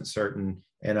it wasn't certain.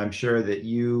 And I'm sure that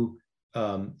you,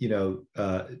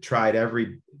 tried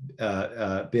every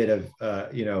bit of,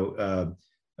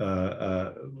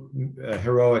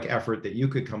 heroic effort that you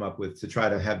could come up with to try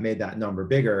to have made that number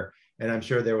bigger. And I'm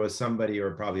sure there was somebody,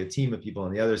 or probably a team of people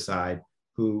on the other side,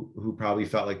 who probably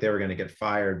felt like they were going to get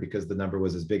fired because the number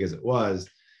was as big as it was.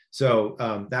 So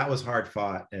that was hard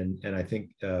fought, and I think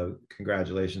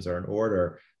congratulations are in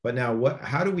order. But now,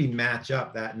 how do we match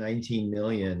up that 19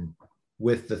 million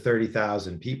with the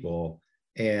 30,000 people,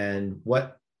 and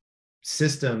what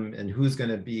system and who's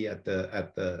going to be at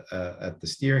the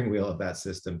steering wheel of that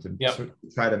system to sort of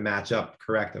try to match up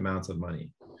correct amounts of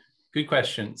money? Good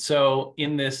question. So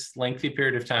in this lengthy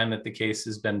period of time that the case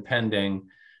has been pending,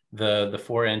 the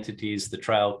four entities, the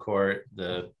trial court,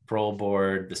 the parole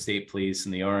board, the state police,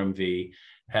 and the RMV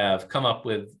have come up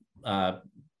with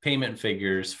payment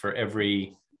figures for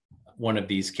every one of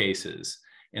these cases.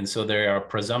 And so there are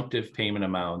presumptive payment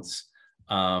amounts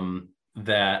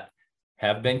that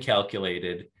have been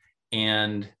calculated.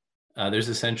 And there's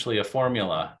essentially a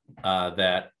formula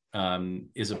that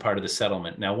is a part of the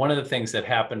settlement. Now, one of the things that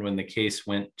happened when the case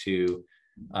went to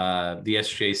the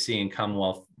SJC and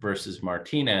Commonwealth versus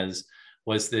Martinez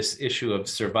was this issue of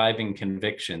surviving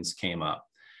convictions came up.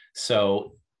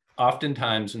 So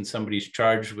oftentimes when somebody's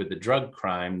charged with a drug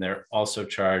crime, they're also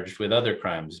charged with other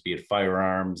crimes, be it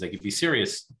firearms. They could be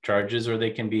serious charges or they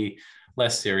can be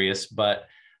less serious. But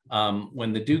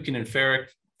when the Dukin and Farrick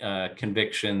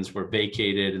convictions were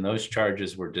vacated and those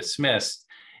charges were dismissed,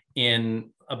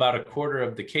 in about a quarter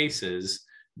of the cases,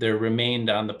 there remained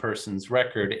on the person's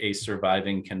record a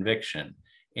surviving conviction.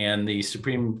 And the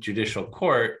Supreme Judicial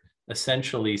Court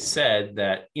essentially said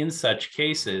that in such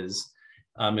cases,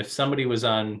 if somebody was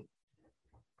on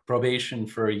probation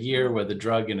for a year with a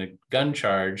drug and a gun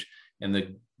charge, and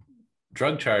the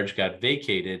drug charge got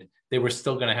vacated, they were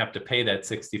still going to have to pay that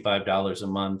 $65 a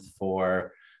month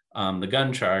for the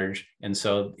gun charge. And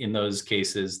so in those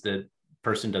cases, the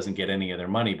person doesn't get any of their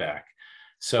money back.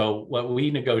 So what we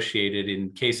negotiated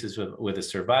in cases with a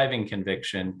surviving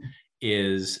conviction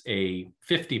is a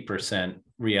 50%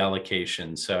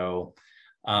 reallocation. So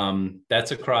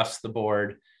that's across the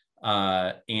board.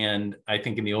 And I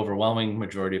think in the overwhelming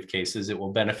majority of cases, it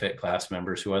will benefit class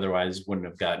members who otherwise wouldn't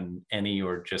have gotten any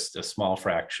or just a small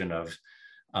fraction of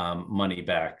money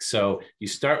back. So you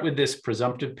start with this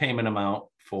presumptive payment amount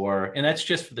and that's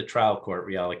just for the trial court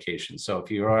reallocation. So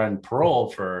if you are on parole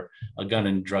for a gun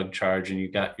and drug charge and you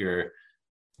got your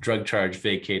drug charge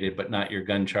vacated, but not your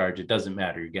gun charge, it doesn't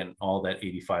matter. You're getting all that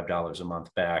 $85 a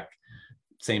month back.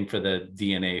 Same for the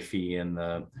DNA fee and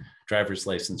the driver's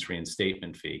license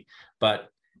reinstatement fee. But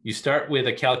you start with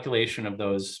a calculation of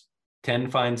those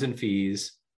 10 fines and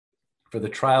fees. For the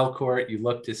trial court, you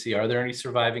look to see, are there any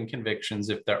surviving convictions?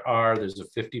 If there are, there's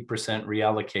a 50%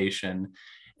 reallocation.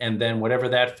 And then whatever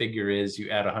that figure is, you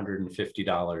add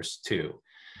 $150 to.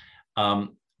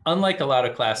 Unlike a lot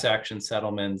of class action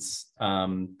settlements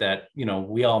that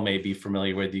we all may be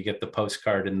familiar with, you get the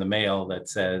postcard in the mail that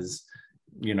says,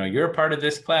 you're a part of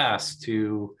this class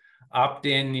to opt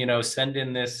in, send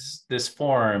in this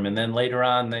form. And then later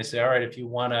on, they say, all right, if you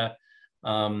want to,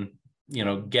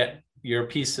 get your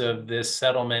piece of this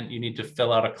settlement, you need to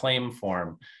fill out a claim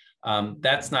form.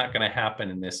 That's not going to happen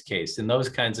in this case. In those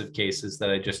kinds of cases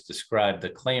that I just described, the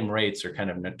claim rates are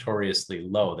kind of notoriously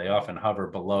low. They often hover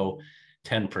below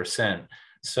 10%.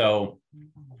 So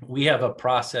we have a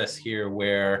process here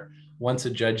where once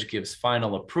a judge gives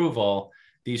final approval,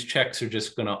 these checks are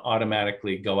just going to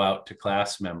automatically go out to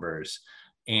class members.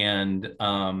 And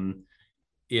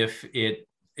if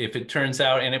it turns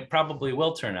out, and it probably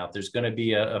will turn out, there's going to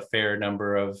be a fair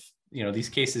number of these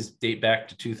cases date back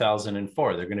to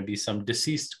 2004. There are going to be some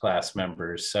deceased class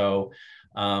members. So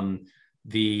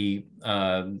the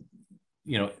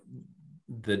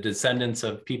descendants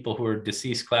of people who are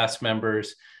deceased class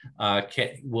members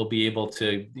will be able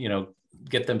to,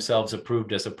 get themselves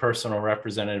approved as a personal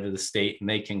representative of the state, and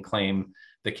they can claim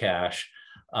the cash.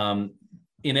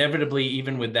 Inevitably,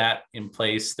 even with that in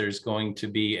place, there's going to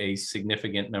be a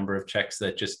significant number of checks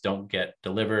that just don't get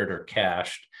delivered or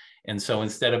cashed. And so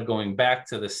instead of going back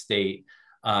to the state,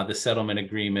 the settlement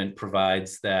agreement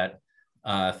provides that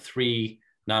 3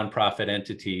 nonprofit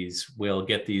entities will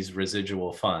get these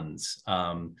residual funds.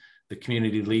 The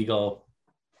Community Legal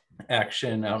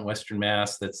Action out in Western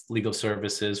Mass, that's legal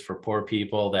services for poor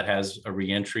people, that has a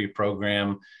reentry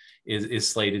program, is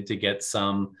slated to get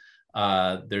some.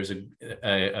 There's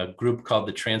a group called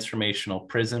the Transformational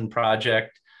Prison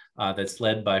Project that's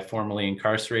led by formerly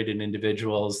incarcerated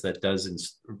individuals that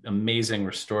does amazing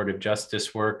restorative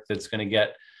justice work that's going to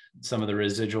get some of the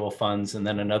residual funds. And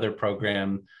then another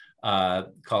program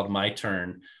called My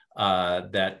Turn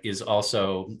that is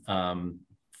also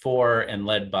for and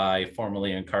led by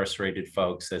formerly incarcerated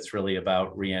folks. That's really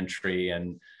about reentry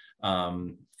and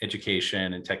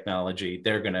education and technology.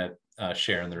 They're going to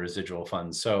share in the residual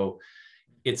funds. So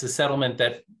it's a settlement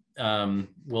that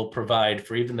will provide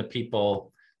for even the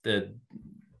people, the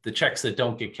checks that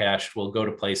don't get cashed will go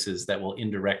to places that will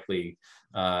indirectly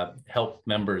help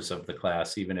members of the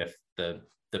class, even if the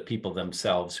people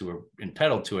themselves who are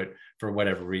entitled to it, for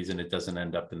whatever reason, it doesn't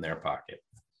end up in their pocket.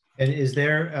 And is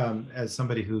there, as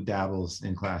somebody who dabbles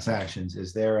in class actions,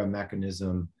 is there a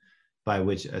mechanism by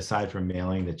which, aside from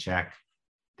mailing the check,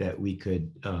 that we could,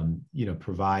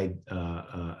 provide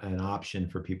an option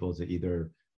for people to either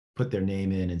put their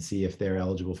name in and see if they're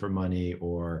eligible for money,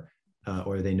 or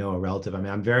they know a relative? I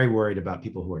mean, I'm very worried about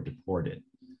people who are deported.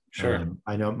 Sure.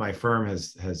 I know my firm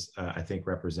has I think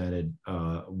represented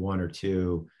one or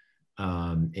two,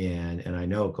 and I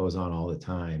know it goes on all the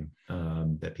time,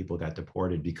 that people got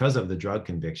deported because of the drug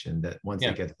conviction, that once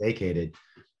it gets vacated,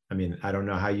 I mean, I don't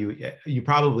know how you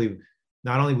probably,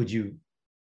 not only would you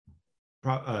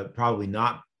probably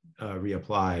not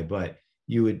reapply, but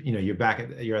you would,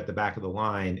 you're at the back of the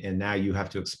line, and now you have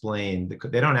to explain.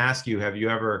 They don't ask you, have you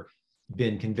ever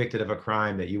been convicted of a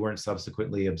crime that you weren't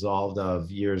subsequently absolved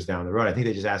of years down the road? I think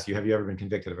they just ask you, have you ever been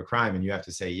convicted of a crime? And you have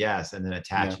to say yes, and then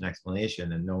attach an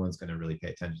explanation, and no one's going to really pay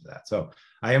attention to that. So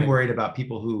I am worried about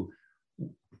people who,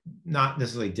 not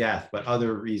necessarily death, but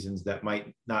other reasons that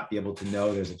might not be able to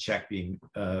know there's a check being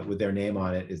with their name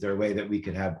on it. Is there a way that we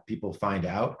could have people find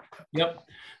out? Yep.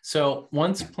 So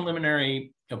once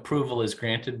preliminary approval is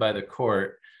granted by the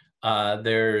court,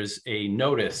 there's a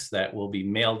notice that will be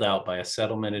mailed out by a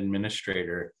settlement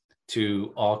administrator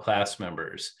to all class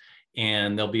members.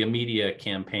 And there'll be a media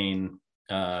campaign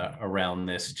around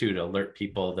this too, to alert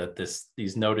people that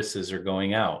these notices are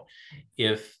going out.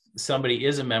 If somebody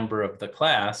is a member of the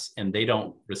class and they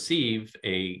don't receive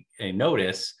a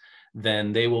notice,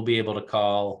 then they will be able to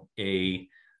call a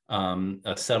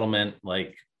settlement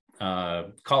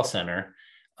call center.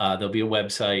 There'll be a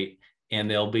website, and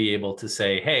they'll be able to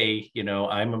say, hey,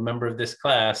 I'm a member of this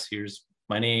class. Here's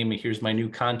my name. Here's my new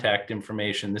contact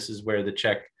information. This is where the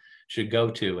check should go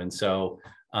to. And so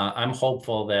I'm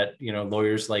hopeful that,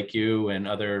 lawyers like you and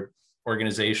other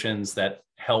organizations that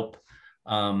help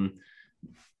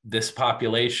this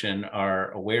population are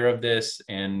aware of this,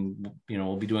 and,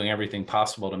 we'll be doing everything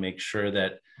possible to make sure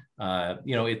that,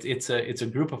 it's a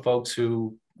group of folks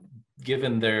who,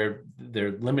 given their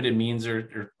limited means,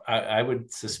 or I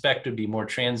would suspect would be more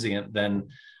transient than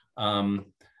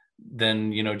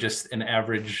just an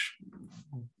average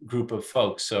group of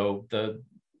folks. So the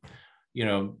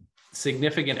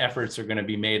significant efforts are going to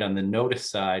be made on the notice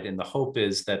side, and the hope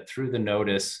is that through the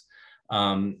notice,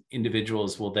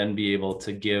 individuals will then be able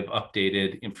to give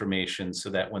updated information,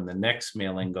 so that when the next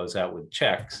mailing goes out with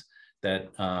checks, that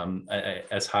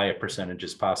as high a percentage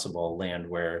as possible land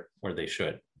where they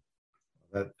should.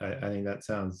 I think that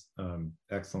sounds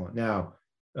excellent. Now,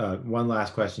 one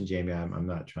last question, Jamie. I'm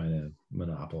not trying to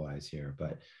monopolize here,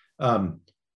 but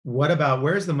what about,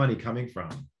 where's the money coming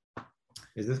from?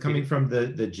 Is this coming from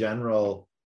the general,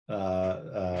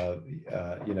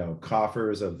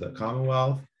 coffers of the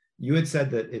Commonwealth? You had said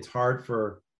that it's hard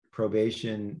for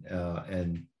probation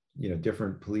and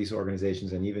different police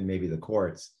organizations, and even maybe the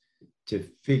courts, to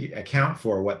account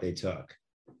for what they took.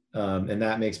 And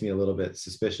that makes me a little bit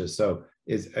suspicious. So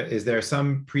is there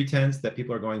some pretense that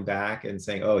people are going back and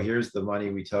saying, oh, here's the money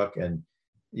we took, and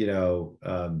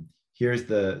here's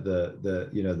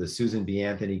the Susan B.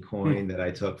 Anthony coin that I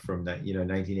took from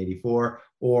 1984,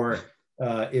 or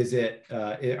is it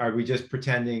are we just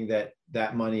pretending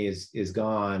that money is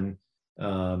gone,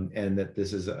 and that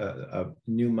this is a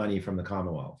new money from the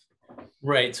Commonwealth?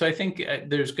 Right. So I think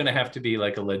there's going to have to be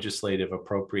like a legislative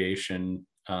appropriation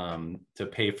to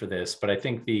pay for this, but I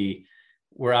think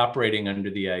we're operating under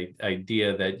the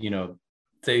idea that,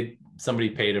 say somebody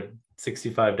paid a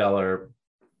 $65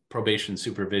 probation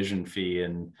supervision fee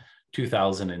in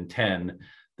 2010,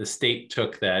 the state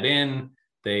took that in,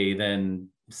 they then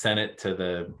sent it to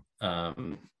the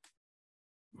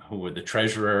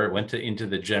treasurer, went into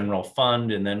the general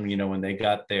fund, and then when they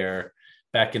got their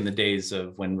back in the days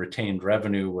of when retained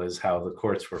revenue was how the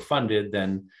courts were funded,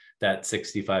 then that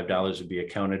 $65 would be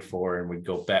accounted for and would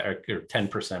go back, or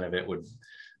 10% of it would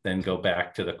then go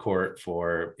back to the court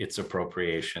for its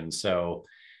appropriation. So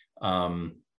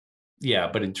yeah,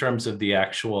 but in terms of the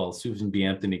actual Susan B.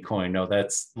 Anthony coin, no,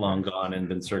 that's long gone and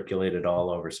been circulated all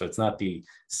over. So it's not the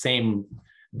same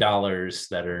dollars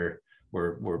that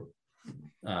were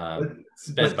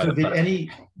spent by so the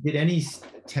did any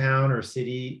town or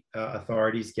city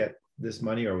authorities get this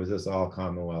money, or was this all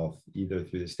Commonwealth, either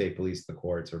through the state police, the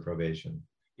courts, or probation?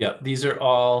 Yeah, these are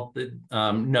all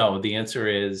no, the answer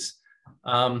is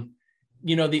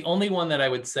the only one that I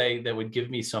would say that would give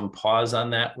me some pause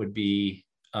on that would be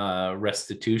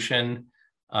restitution.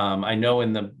 I know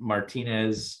in the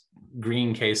Martinez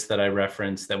Green case that I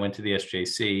referenced that went to the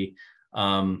SJC,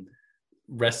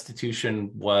 restitution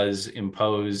was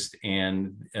imposed,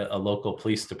 and a local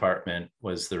police department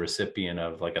was the recipient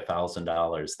of like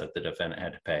 $1,000 that the defendant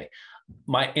had to pay.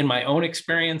 In my own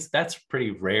experience, that's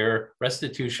pretty rare.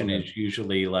 Restitution is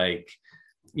usually like,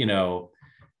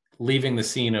 leaving the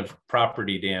scene of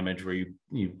property damage, where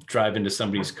you drive into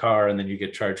somebody's car and then you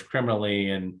get charged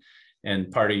criminally,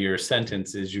 and part of your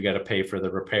sentence is you got to pay for the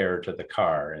repair to the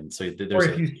car. And so there's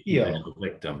a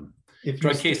victim.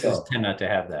 Drug cases tend not to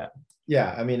have that.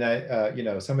 Yeah, I mean,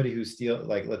 somebody who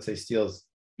let's say steals,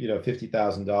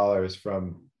 $50,000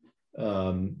 from,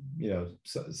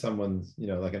 someone's,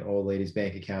 like an old lady's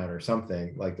bank account or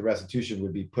something, like the restitution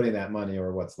would be putting that money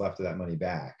or what's left of that money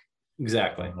back.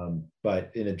 Exactly.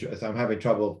 But so I'm having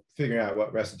trouble figuring out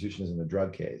what restitution is in a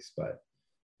drug case. But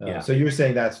yeah. So you're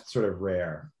saying that's sort of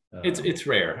rare. It's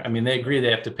rare. I mean, they agree they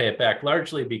have to pay it back,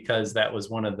 largely because that was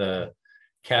one of the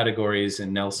categories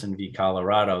in Nelson v.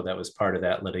 Colorado that was part of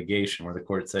that litigation, where the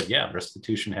court said, yeah,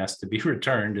 restitution has to be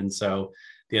returned. And so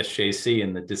the SJC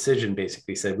in the decision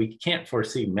basically said, we can't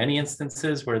foresee many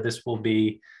instances where this will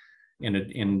be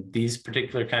in these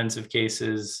particular kinds of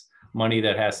cases, money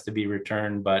that has to be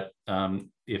returned. But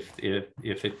if it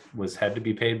had to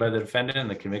be paid by the defendant and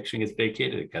the conviction gets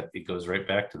vacated, it goes right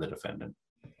back to the defendant.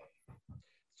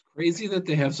 Crazy that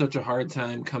they have such a hard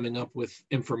time coming up with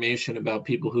information about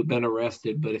people who've been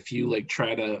arrested. But if you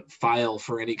try to file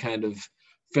for any kind of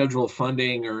federal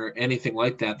funding or anything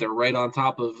like that, they're right on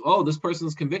top of, oh, this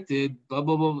person's convicted, blah,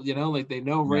 blah, blah, they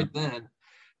know right then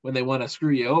when they want to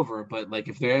screw you over. But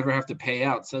if they ever have to pay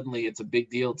out, suddenly it's a big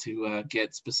deal to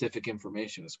get specific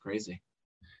information. It's crazy.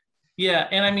 Yeah.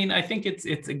 And I mean, I think it's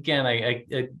again, I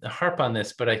harp on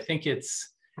this, but I think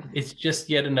it's just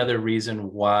yet another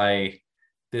reason why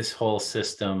this whole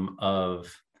system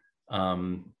of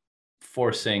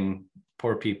forcing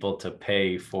poor people to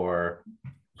pay for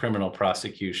criminal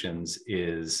prosecutions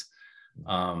is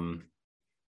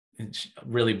it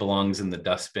really belongs in the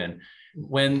dustbin.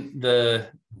 When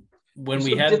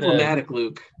we had diplomatic,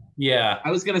 Luke. Yeah, I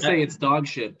was gonna say it's dog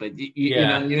shit, but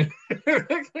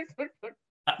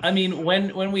I mean,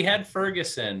 when we had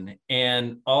Ferguson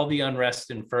and all the unrest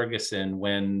in Ferguson,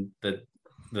 when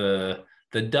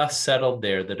the dust settled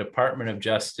there, the Department of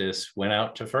Justice went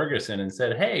out to Ferguson and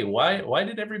said, hey, why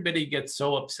did everybody get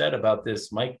so upset about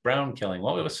this Mike Brown killing?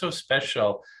 What was so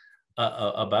special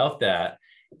about that?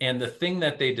 And the thing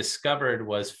that they discovered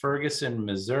was Ferguson,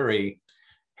 Missouri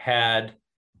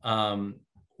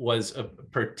was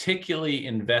particularly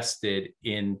invested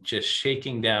in just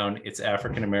shaking down its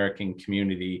African-American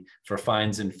community for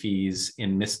fines and fees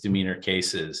in misdemeanor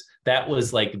cases. That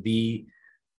was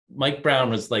Mike Brown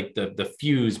was like the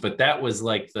fuse, but that was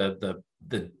like the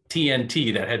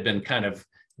TNT that had been kind of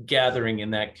gathering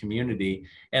in that community.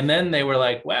 And then they were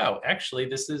like, wow, actually,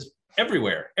 this is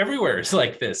everywhere. Everywhere is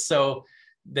like this. So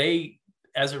they,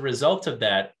 as a result of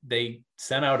that, they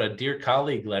sent out a Dear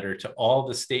Colleague letter to all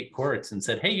the state courts and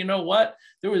said, hey, you know what?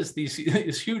 There was this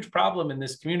huge problem in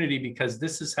this community because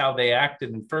this is how they acted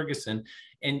in Ferguson.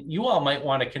 And you all might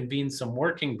want to convene some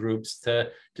working groups to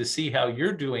see how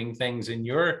you're doing things in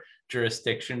your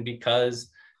jurisdiction, because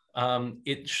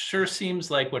it sure seems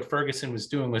like what Ferguson was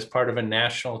doing was part of a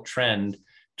national trend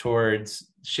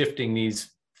towards shifting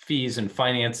these fees and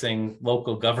financing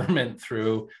local government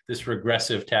through this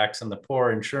regressive tax on the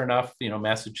poor. And sure enough,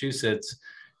 Massachusetts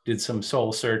did some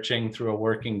soul searching through a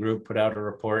working group, put out a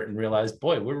report and realized,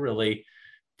 boy, we're really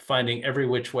finding every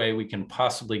which way we can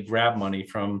possibly grab money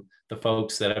from the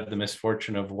folks that have the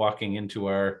misfortune of walking into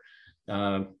our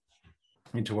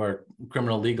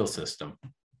criminal legal system.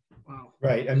 Wow.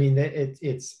 Right. I mean,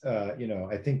 it's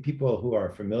I think people who are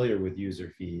familiar with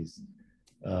user fees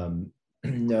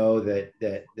know that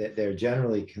they're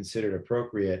generally considered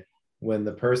appropriate when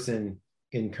the person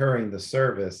incurring the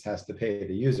service has to pay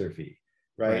the user fee.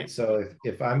 right? So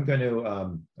if I'm going to,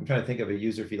 I'm trying to think of a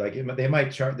user fee, like they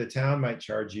might charge, the town might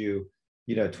charge you,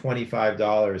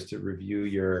 $25 to review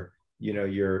your,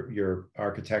 your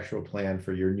architectural plan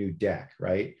for your new deck,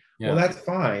 right? Yeah. Well, that's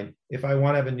fine. If I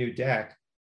want to have a new deck,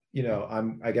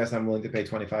 I guess I'm willing to pay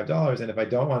 $25. And if I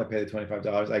don't want to pay the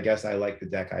 $25, I guess I like the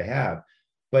deck I have.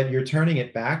 But you're turning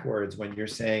it backwards when you're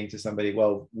saying to somebody,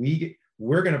 well,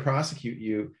 we're going to prosecute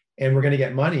you and we're going to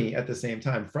get money at the same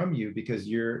time from you because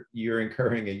you're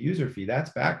incurring a user fee.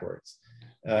 That's backwards.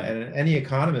 And any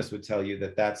economist would tell you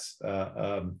that that's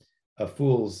a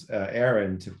fool's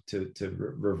errand to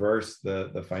reverse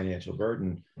the financial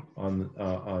burden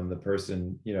on the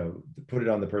person, put it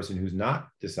on the person who's not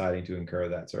deciding to incur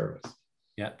that service.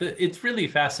 Yeah, it's really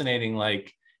fascinating.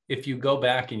 Like if you go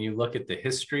back and you look at the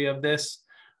history of this,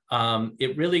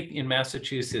 it really in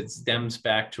Massachusetts stems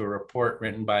back to a report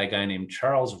written by a guy named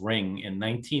Charles Ring in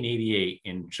 1988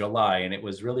 in July, and it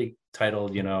was really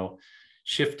titled,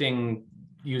 Shifting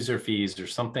User Fees or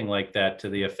something like that to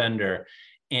the offender.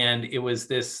 And it was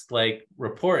this like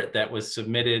report that was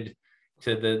submitted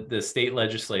to the state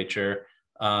legislature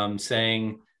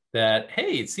saying that,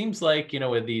 hey, it seems like,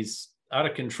 with these out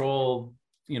of control,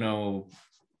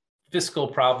 fiscal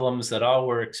problems that all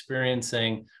we're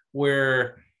experiencing,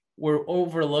 we're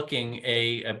overlooking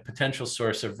a potential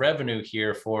source of revenue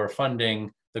here for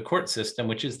funding the court system,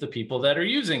 which is the people that are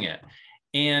using it.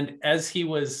 And as he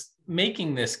was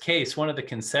making this case, one of the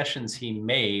concessions he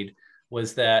made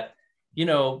was that,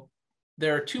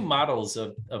 there are two models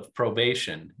of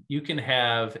probation. You can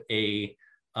have a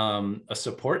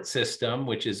support system,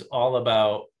 which is all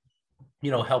about,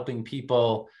 helping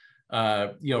people,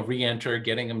 re-enter,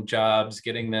 getting them jobs,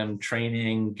 getting them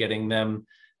training, getting them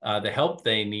the help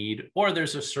they need. Or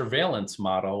there's a surveillance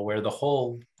model where the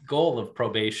whole goal of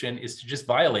probation is to just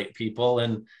violate people,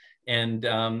 and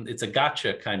it's a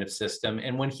gotcha kind of system.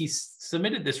 And when he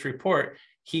submitted this report,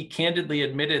 he candidly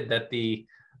admitted that the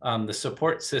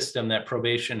support system that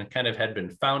probation kind of had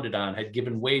been founded on had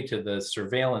given way to the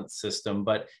surveillance system.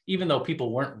 But even though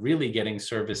people weren't really getting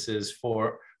services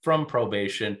from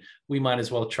probation, we might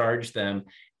as well charge them.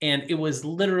 And it was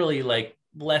literally like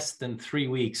less than 3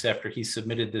 weeks after he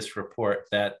submitted this report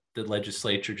that the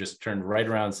legislature just turned right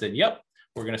around and said, yep,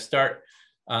 we're going to start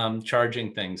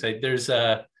charging things. There's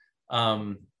a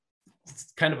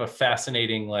it's kind of a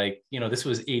fascinating, this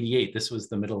was 88. This was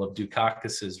the middle of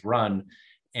Dukakis's run.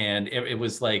 And it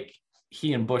was like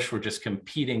he and Bush were just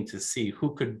competing to see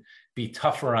who could be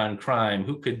tougher on crime,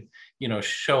 who could,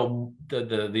 show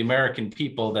the American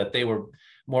people that they were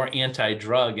more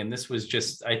anti-drug. And this was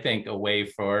just, I think, a way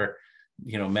for,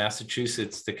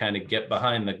 Massachusetts to kind of get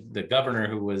behind the governor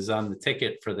who was on the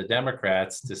ticket for the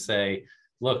Democrats to say,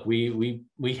 look, we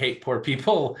hate poor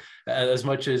people as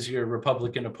much as your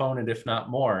Republican opponent, if not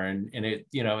more. And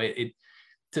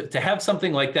to have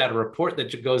something like that, a report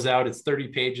that goes out, it's 30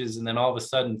 pages, and then all of a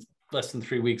sudden, less than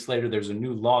 3 weeks later, there's a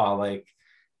new law. Like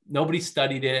nobody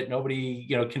studied it. Nobody,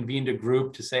 convened a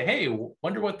group to say, hey,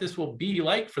 wonder what this will be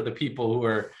like for the people who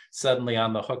are suddenly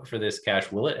on the hook for this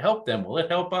cash. Will it help them? Will it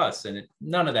help us? And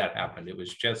none of that happened. It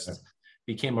was just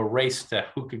became a race to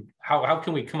how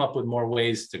can we come up with more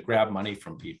ways to grab money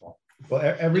from people?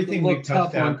 Well, everything we've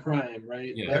touched on crime,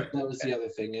 right? Yeah. That was the other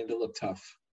thing. It looked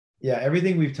tough. Yeah,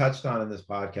 everything we've touched on in this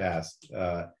podcast,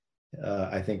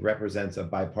 I think, represents a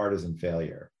bipartisan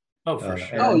failure. Oh, for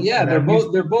sure.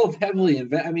 They're both heavily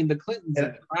invested. I mean, the Clintons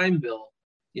and the crime bill,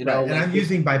 and I'm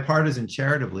using bipartisan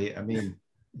charitably. I mean,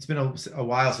 it's been a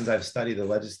while since I've studied the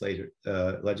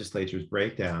legislature's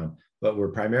breakdown, but we're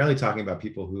primarily talking about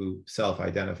people who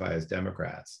self-identify as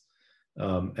Democrats.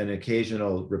 An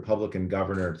occasional Republican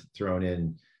governor thrown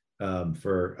in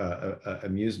for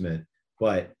amusement.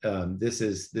 But this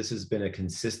has been a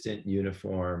consistent,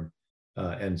 uniform,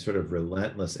 and sort of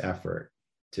relentless effort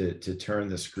to turn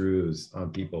the screws on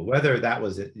people, whether that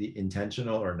was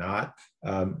intentional or not.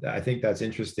 I think that's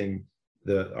interesting,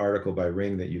 the article by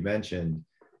Ring that you mentioned,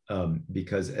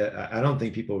 because I don't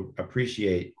think people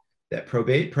appreciate that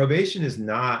probation is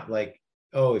not like,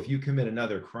 oh, if you commit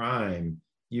another crime,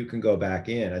 you can go back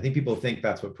in. I think people think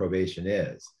that's what probation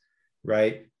is,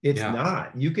 right? It's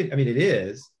not. You can, it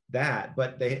is that,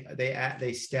 but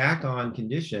they stack on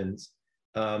conditions,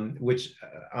 which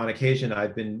on occasion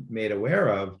I've been made aware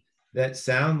of, that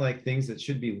sound like things that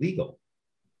should be legal.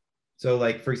 So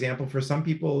like, for example, for some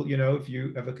people, if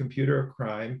you have a computer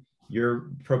crime,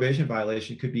 your probation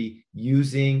violation could be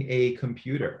using a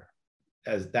computer,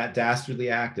 as that dastardly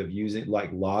act of using, like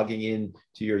logging in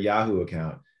to your Yahoo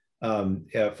account.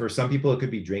 For some people, it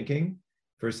could be drinking.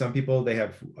 For some people, they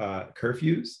have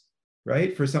curfews.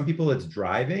 right? For some people, it's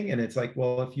driving, and it's like,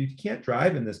 well, if you can't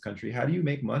drive in this country, how do you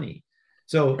make money?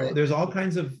 So Right. there's all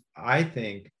kinds of, I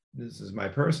think, this is my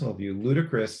personal view,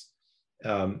 ludicrous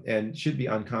and should be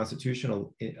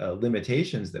unconstitutional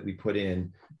limitations that we put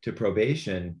in to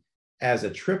probation as a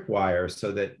tripwire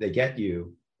so that they get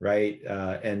you, right?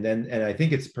 And I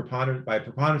think it's by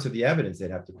preponderance of the evidence, they'd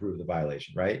have to prove the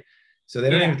violation, right? So they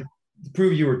don't have to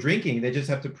prove you were drinking. They just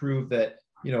have to prove that,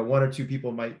 you know, one or two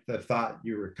people might have thought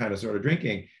you were kind of sort of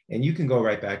drinking, and you can go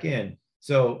right back in.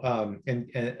 So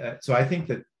so I think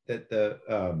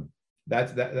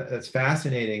that's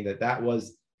fascinating that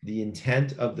was the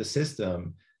intent of the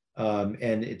system,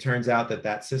 and it turns out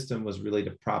that system was really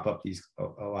to prop up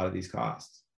a lot of these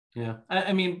costs. Yeah,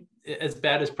 I mean, as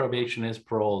bad as probation is,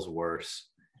 parole is worse.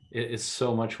 It is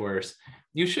so much worse.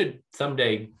 You should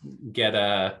someday get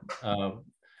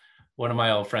one of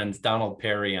my old friends, Donald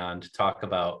Perry, on to talk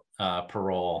about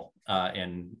parole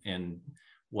and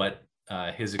what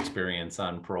his experience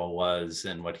on parole was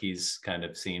and what he's kind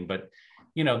of seen. But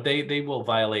you know, they will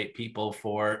violate people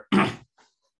for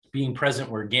being present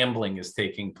where gambling is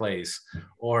taking place,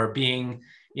 or being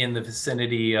in the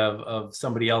vicinity of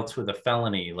somebody else with a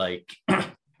felony. Like,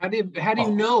 how do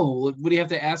you know? Would you have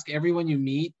to ask everyone you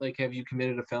meet, like, have you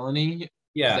committed a felony?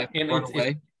 Yeah, and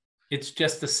it's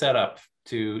just a setup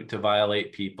to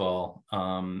violate people,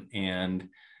 and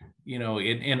you know,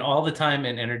 in all the time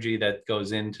and energy that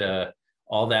goes into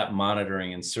all that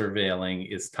monitoring and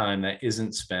surveilling is time that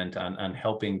isn't spent on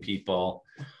helping people,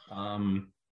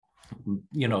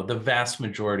 you know, the vast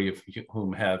majority of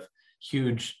whom have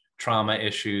huge trauma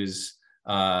issues,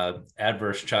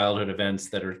 adverse childhood events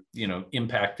that are, you know,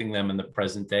 impacting them in the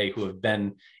present day, who have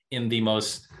been in the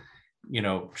most, you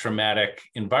know, traumatic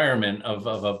environment of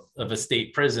a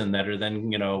state prison, that are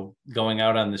then, you know, going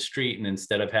out on the street, and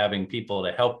instead of having people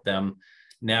to help them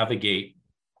navigate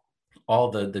all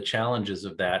the challenges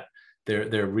of that,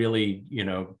 they're really, you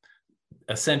know,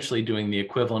 essentially doing the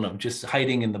equivalent of just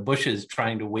hiding in the bushes,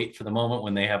 trying to wait for the moment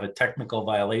when they have a technical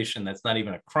violation that's not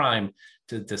even a crime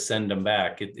to send them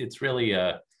back. It's really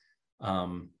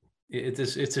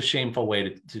it's a shameful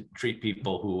way to treat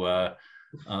people who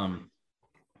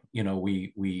you know,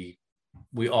 we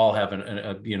all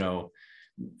have you know,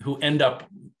 who end up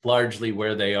largely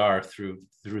where they are through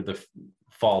the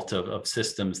fault of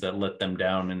systems that let them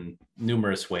down in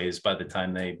numerous ways by the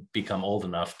time they become old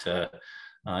enough to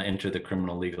enter the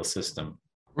criminal legal system.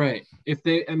 Right. If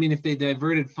they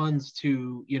diverted funds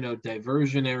to, you know,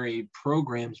 diversionary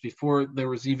programs before there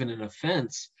was even an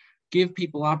offense, give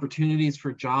people opportunities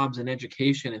for jobs and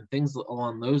education and things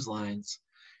along those lines,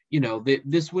 you know,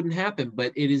 this wouldn't happen.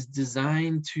 But it is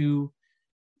designed to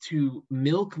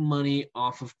milk money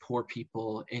off of poor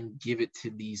people and give it to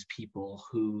these people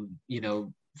who, you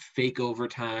know, fake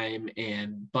overtime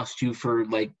and bust you for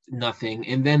like nothing.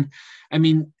 And then, I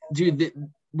mean, dude,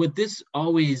 what this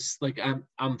always, like,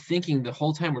 I'm thinking the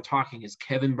whole time we're talking is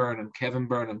Kevin Burnham,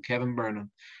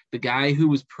 the guy who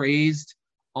was praised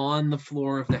on the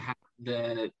floor of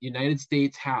the United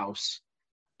States House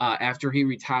after he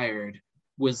retired,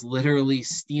 was literally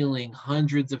stealing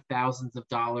hundreds of thousands of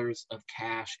dollars of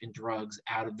cash and drugs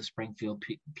out of the Springfield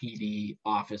PD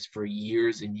office for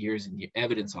years and years, and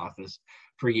evidence office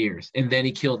for years. And then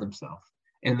he killed himself.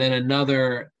 And then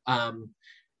another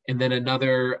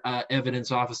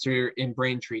evidence officer in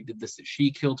Braintree did this.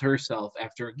 She killed herself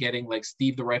after getting like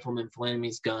Steve the Rifleman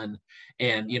Flamey's gun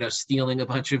and, you know, stealing a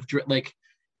bunch of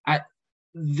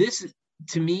this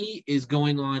to me is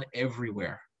going on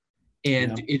everywhere.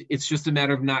 And it's just a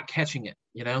matter of not catching it,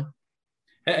 you know?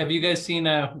 Have you guys seen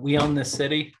We Own This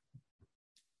City?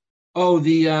 Oh,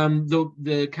 the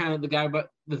kind of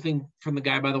the thing from the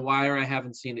Guy by the Wire. I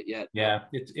haven't seen it yet. Yeah,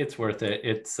 it's worth it.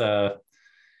 It's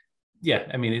yeah,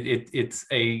 I mean, it's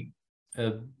a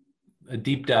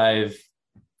deep dive,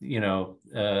 you know,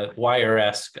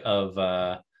 Wire-esque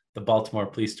of the Baltimore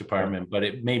Police Department, but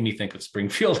it made me think of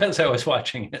Springfield as I was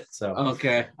watching it. So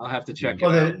okay, I'll have to check it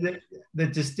out. The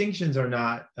distinctions are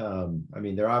not, I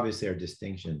mean, there obviously are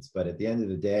distinctions, but at the end of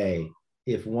the day,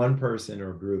 if one person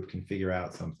or group can figure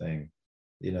out something,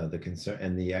 you know, the concern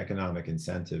and the economic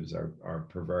incentives are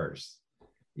perverse.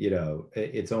 You know,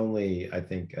 it's only, I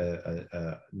think,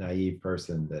 a naive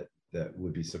person that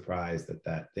would be surprised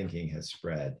that thinking has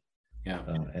spread. Yeah.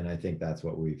 And I think that's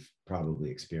what we've probably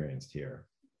experienced here.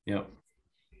 Yep.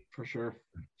 For sure.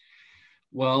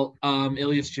 Well,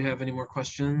 Ilias, do you have any more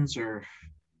questions or?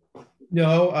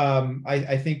 No,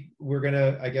 I think we're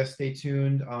gonna, I guess, stay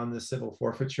tuned on the civil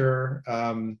forfeiture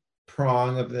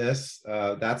prong of this.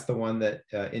 That's the one that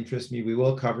interests me. We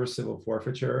will cover civil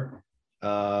forfeiture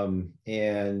and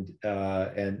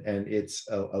it's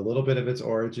a little bit of its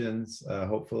origins.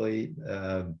 Hopefully,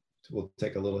 we'll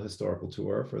take a little historical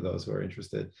tour for those who are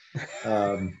interested.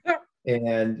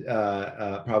 And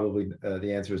probably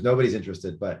the answer is nobody's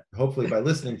interested, but hopefully by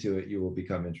listening to it, you will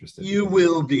become interested. You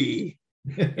will be.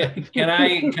 Can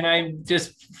I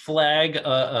just flag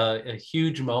a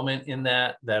huge moment in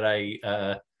that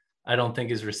I don't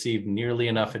think has received nearly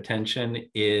enough attention?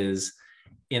 Is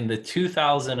in the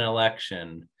 2000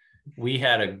 election, we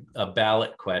had a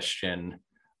ballot question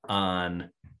on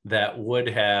that would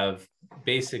have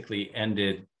basically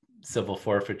ended civil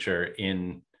forfeiture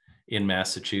in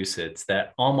Massachusetts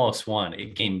that almost won.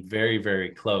 It came very, very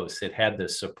close. It had the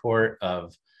support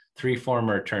of 3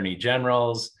 former attorney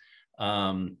generals.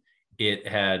 It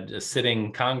had a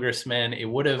sitting congressman. It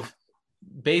would have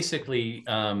basically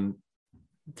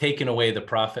taken away the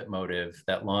profit motive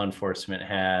that law enforcement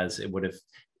has. It would have,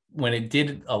 when it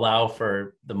did allow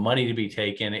for the money to be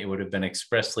taken, it would have been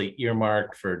expressly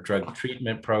earmarked for drug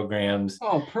treatment programs.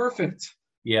 Oh, perfect.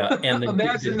 Yeah. And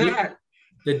imagine that.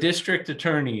 The district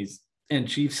attorneys and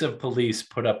chiefs of police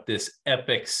put up this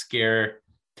epic scare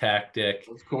tactic.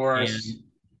 Of course.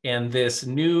 And this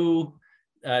new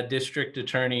district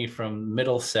attorney from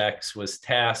Middlesex was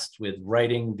tasked with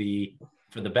writing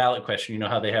for the ballot question. You know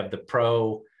how they have the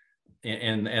pro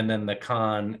and then the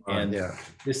con. And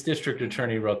this district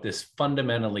attorney wrote this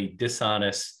fundamentally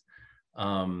dishonest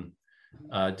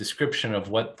description of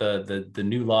what the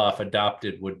new law, if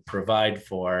adopted, would provide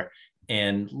for.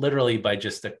 And literally by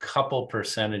just a couple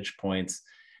percentage points,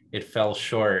 it fell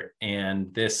short.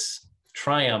 And this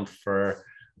triumph for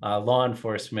law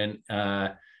enforcement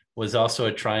was also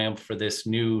a triumph for this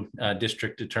new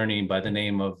district attorney by the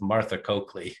name of Martha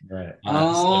Coakley. Right.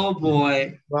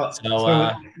 Boy. Well,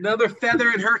 so another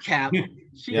feather in her cap.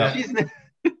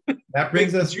 That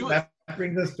brings us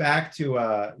back to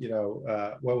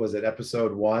what was it,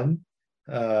 episode 1?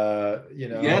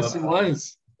 Yes, it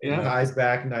was. It ties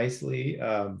back nicely.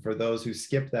 For those who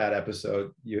skipped that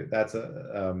episode, that's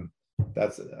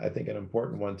I think an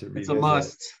important one to revisit. It's a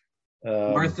must.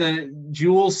 Martha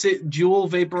Jewel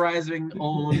vaporizing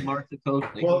own Martha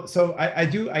Coakley. Well, so I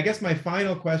guess my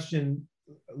final question,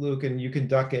 Luke, and you can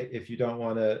duck it if you don't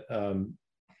want to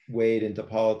wade into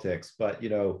politics, but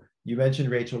you mentioned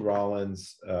Rachel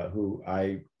Rollins, who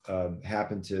I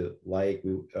happen to like.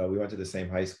 We went to the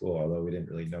same high school, although we didn't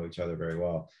really know each other very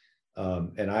well.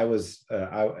 And I was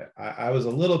a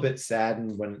little bit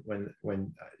saddened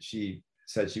when she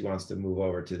said she wants to move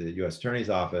over to the U.S.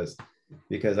 Attorney's office,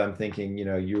 because I'm thinking,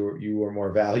 you were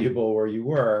more valuable where you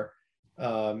were,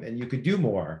 and you could do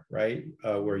more, right?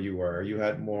 Where you were, you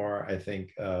had more, I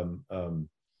think, a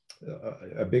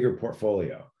bigger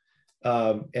portfolio.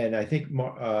 And I think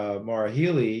Maura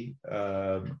Healey,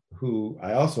 who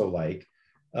I also like,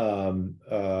 and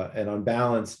on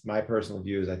balance, my personal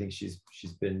view is I think she's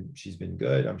been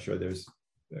good. I'm sure there's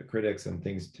critics and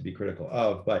things to be critical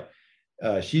of, but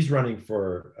she's running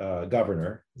for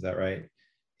governor. Is that right?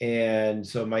 And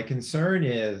so my concern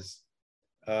is,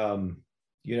 are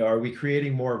we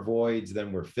creating more voids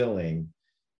than we're filling?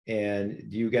 And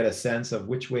do you get a sense of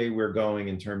which way we're going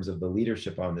in terms of the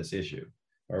leadership on this issue?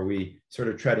 Are we sort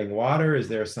of treading water? Is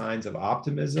there signs of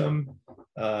optimism?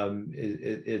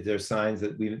 Is there signs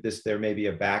that there may be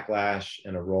a backlash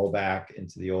and a rollback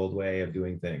into the old way of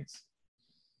doing things?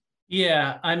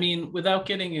 Yeah, I mean, without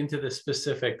getting into the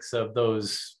specifics of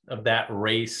that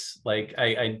race, like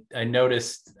I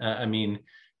noticed,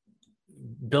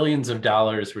 billions of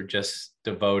dollars were just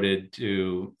devoted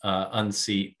to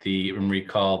unseat and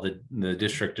recall the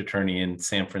district attorney in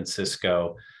San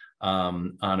Francisco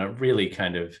on a really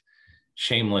kind of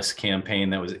shameless campaign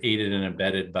that was aided and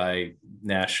abetted by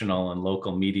national and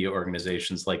local media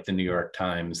organizations like the New York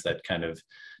Times that kind of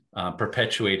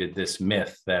perpetuated this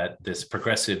myth that this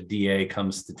progressive DA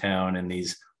comes to town and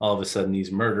all of a sudden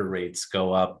these murder rates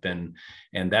go up and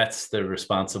that's the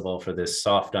responsible for this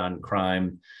soft on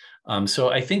crime. So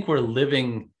I think we're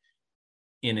living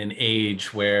in an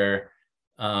age where,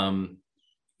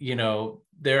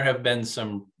 there have been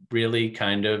some really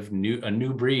kind of a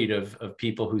new breed of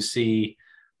people who see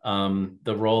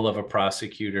the role of a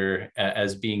prosecutor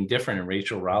as being different. And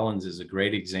Rachel Rollins is a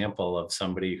great example of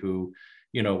somebody who,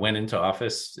 went into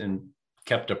office and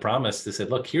kept a promise that said,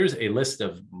 look, here's a list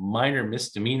of minor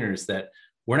misdemeanors that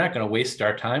we're not going to waste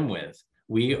our time with.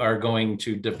 We are going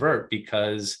to divert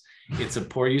because it's a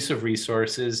poor use of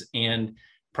resources, and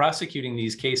prosecuting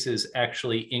these cases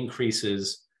actually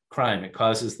increases crime. It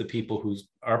causes the people who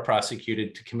are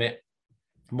prosecuted to commit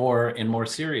more and more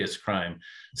serious crime.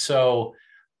 So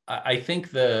I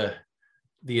think the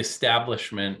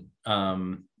establishment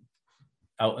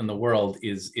out in the world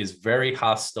is very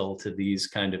hostile to these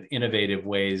kind of innovative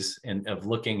ways of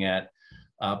looking at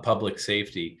public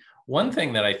safety. One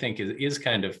thing that I think is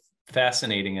kind of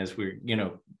fascinating as we're,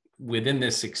 within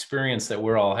this experience that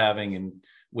we're all having and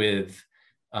with,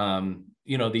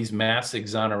 these mass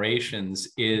exonerations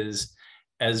is,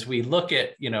 as we look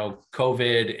at,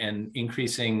 COVID and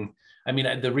increasing,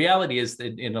 the reality is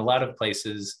that in a lot of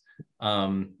places,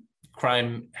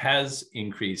 crime has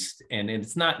increased, and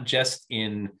it's not just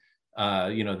in,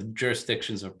 the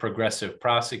jurisdictions of progressive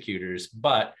prosecutors,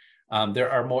 but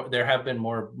there have been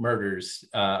more murders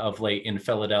of late in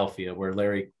Philadelphia, where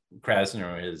Larry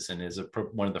Krasner is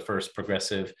one of the first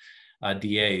progressive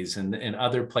DAs, and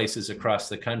other places across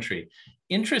the country.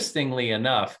 Interestingly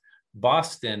enough,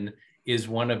 Boston is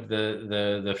one of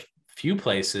the few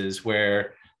places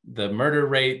where the murder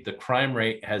rate, the crime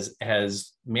rate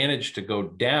has managed to go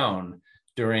down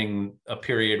during a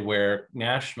period where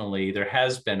nationally there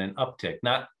has been an uptick,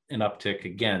 not an uptick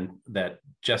again that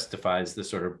justifies the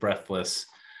sort of breathless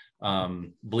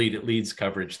bleed it leads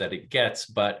coverage that it gets.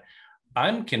 But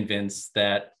I'm convinced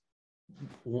that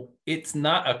it's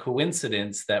not a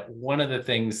coincidence that one of the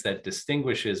things that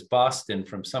distinguishes Boston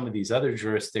from some of these other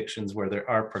jurisdictions where there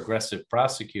are progressive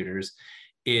prosecutors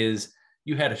is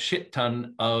you had a shit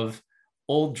ton of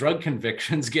old drug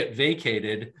convictions get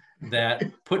vacated that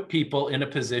put people in a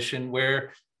position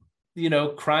where,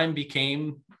 crime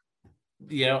became,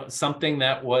 something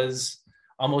that was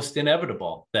almost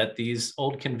inevitable, that these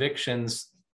old convictions,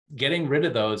 getting rid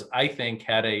of those, I think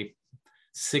had a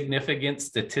significant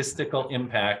statistical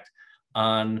impact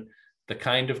on the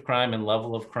kind of crime and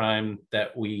level of crime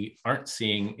that we aren't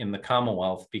seeing in the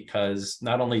Commonwealth, because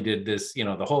not only did this,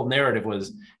 the whole narrative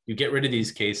was you get rid of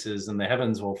these cases and the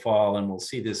heavens will fall and we'll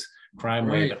see this crime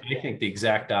wave, but I think the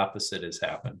exact opposite has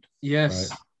happened.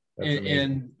 Yes. Right.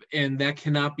 And that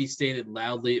cannot be stated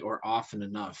loudly or often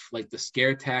enough. Like, the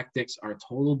scare tactics are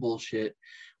total bullshit.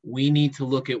 We need to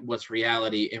look at what's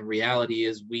reality, and reality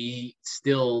is we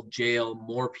still jail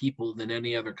more people than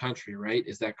any other country, right?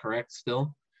 Is that correct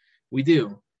still? We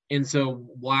do. And so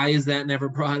why is that never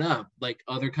brought up? Like,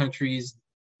 other countries,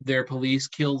 their police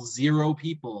kill 0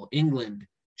 people. England,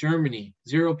 Germany,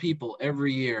 0 people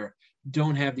every year,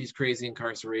 don't have these crazy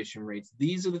incarceration rates.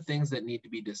 These are the things that need to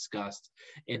be discussed,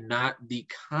 and not the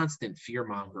constant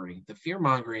fear-mongering. The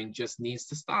fear-mongering just needs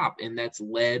to stop, and that's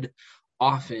led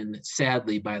often,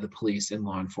 sadly, by the police and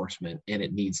law enforcement, and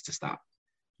it needs to stop.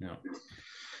 No.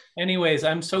 Anyways,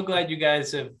 I'm so glad you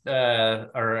guys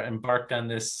are embarked on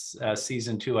this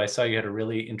season 2. I saw you had a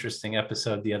really interesting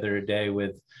episode the other day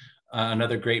with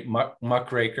another great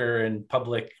muckraker and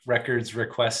public records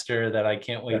requester that I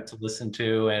can't wait to listen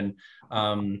to. And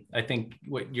I think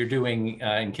what you're doing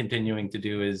and continuing to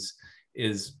do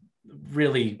is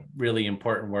really, really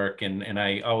important work. And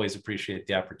I always appreciate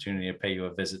the opportunity to pay you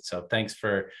a visit. So thanks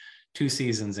for 2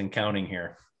 seasons and counting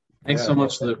here. Thanks so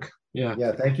much, Luke.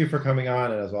 Yeah. Thank you for coming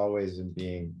on, and as always, and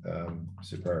being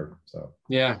superb. So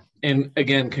yeah, and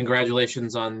again,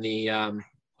 congratulations on the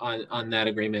on that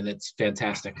agreement. It's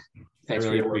fantastic. Thanks. I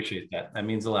really appreciate that. That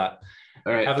means a lot.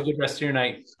 All right. Have a good rest of your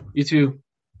night. You too.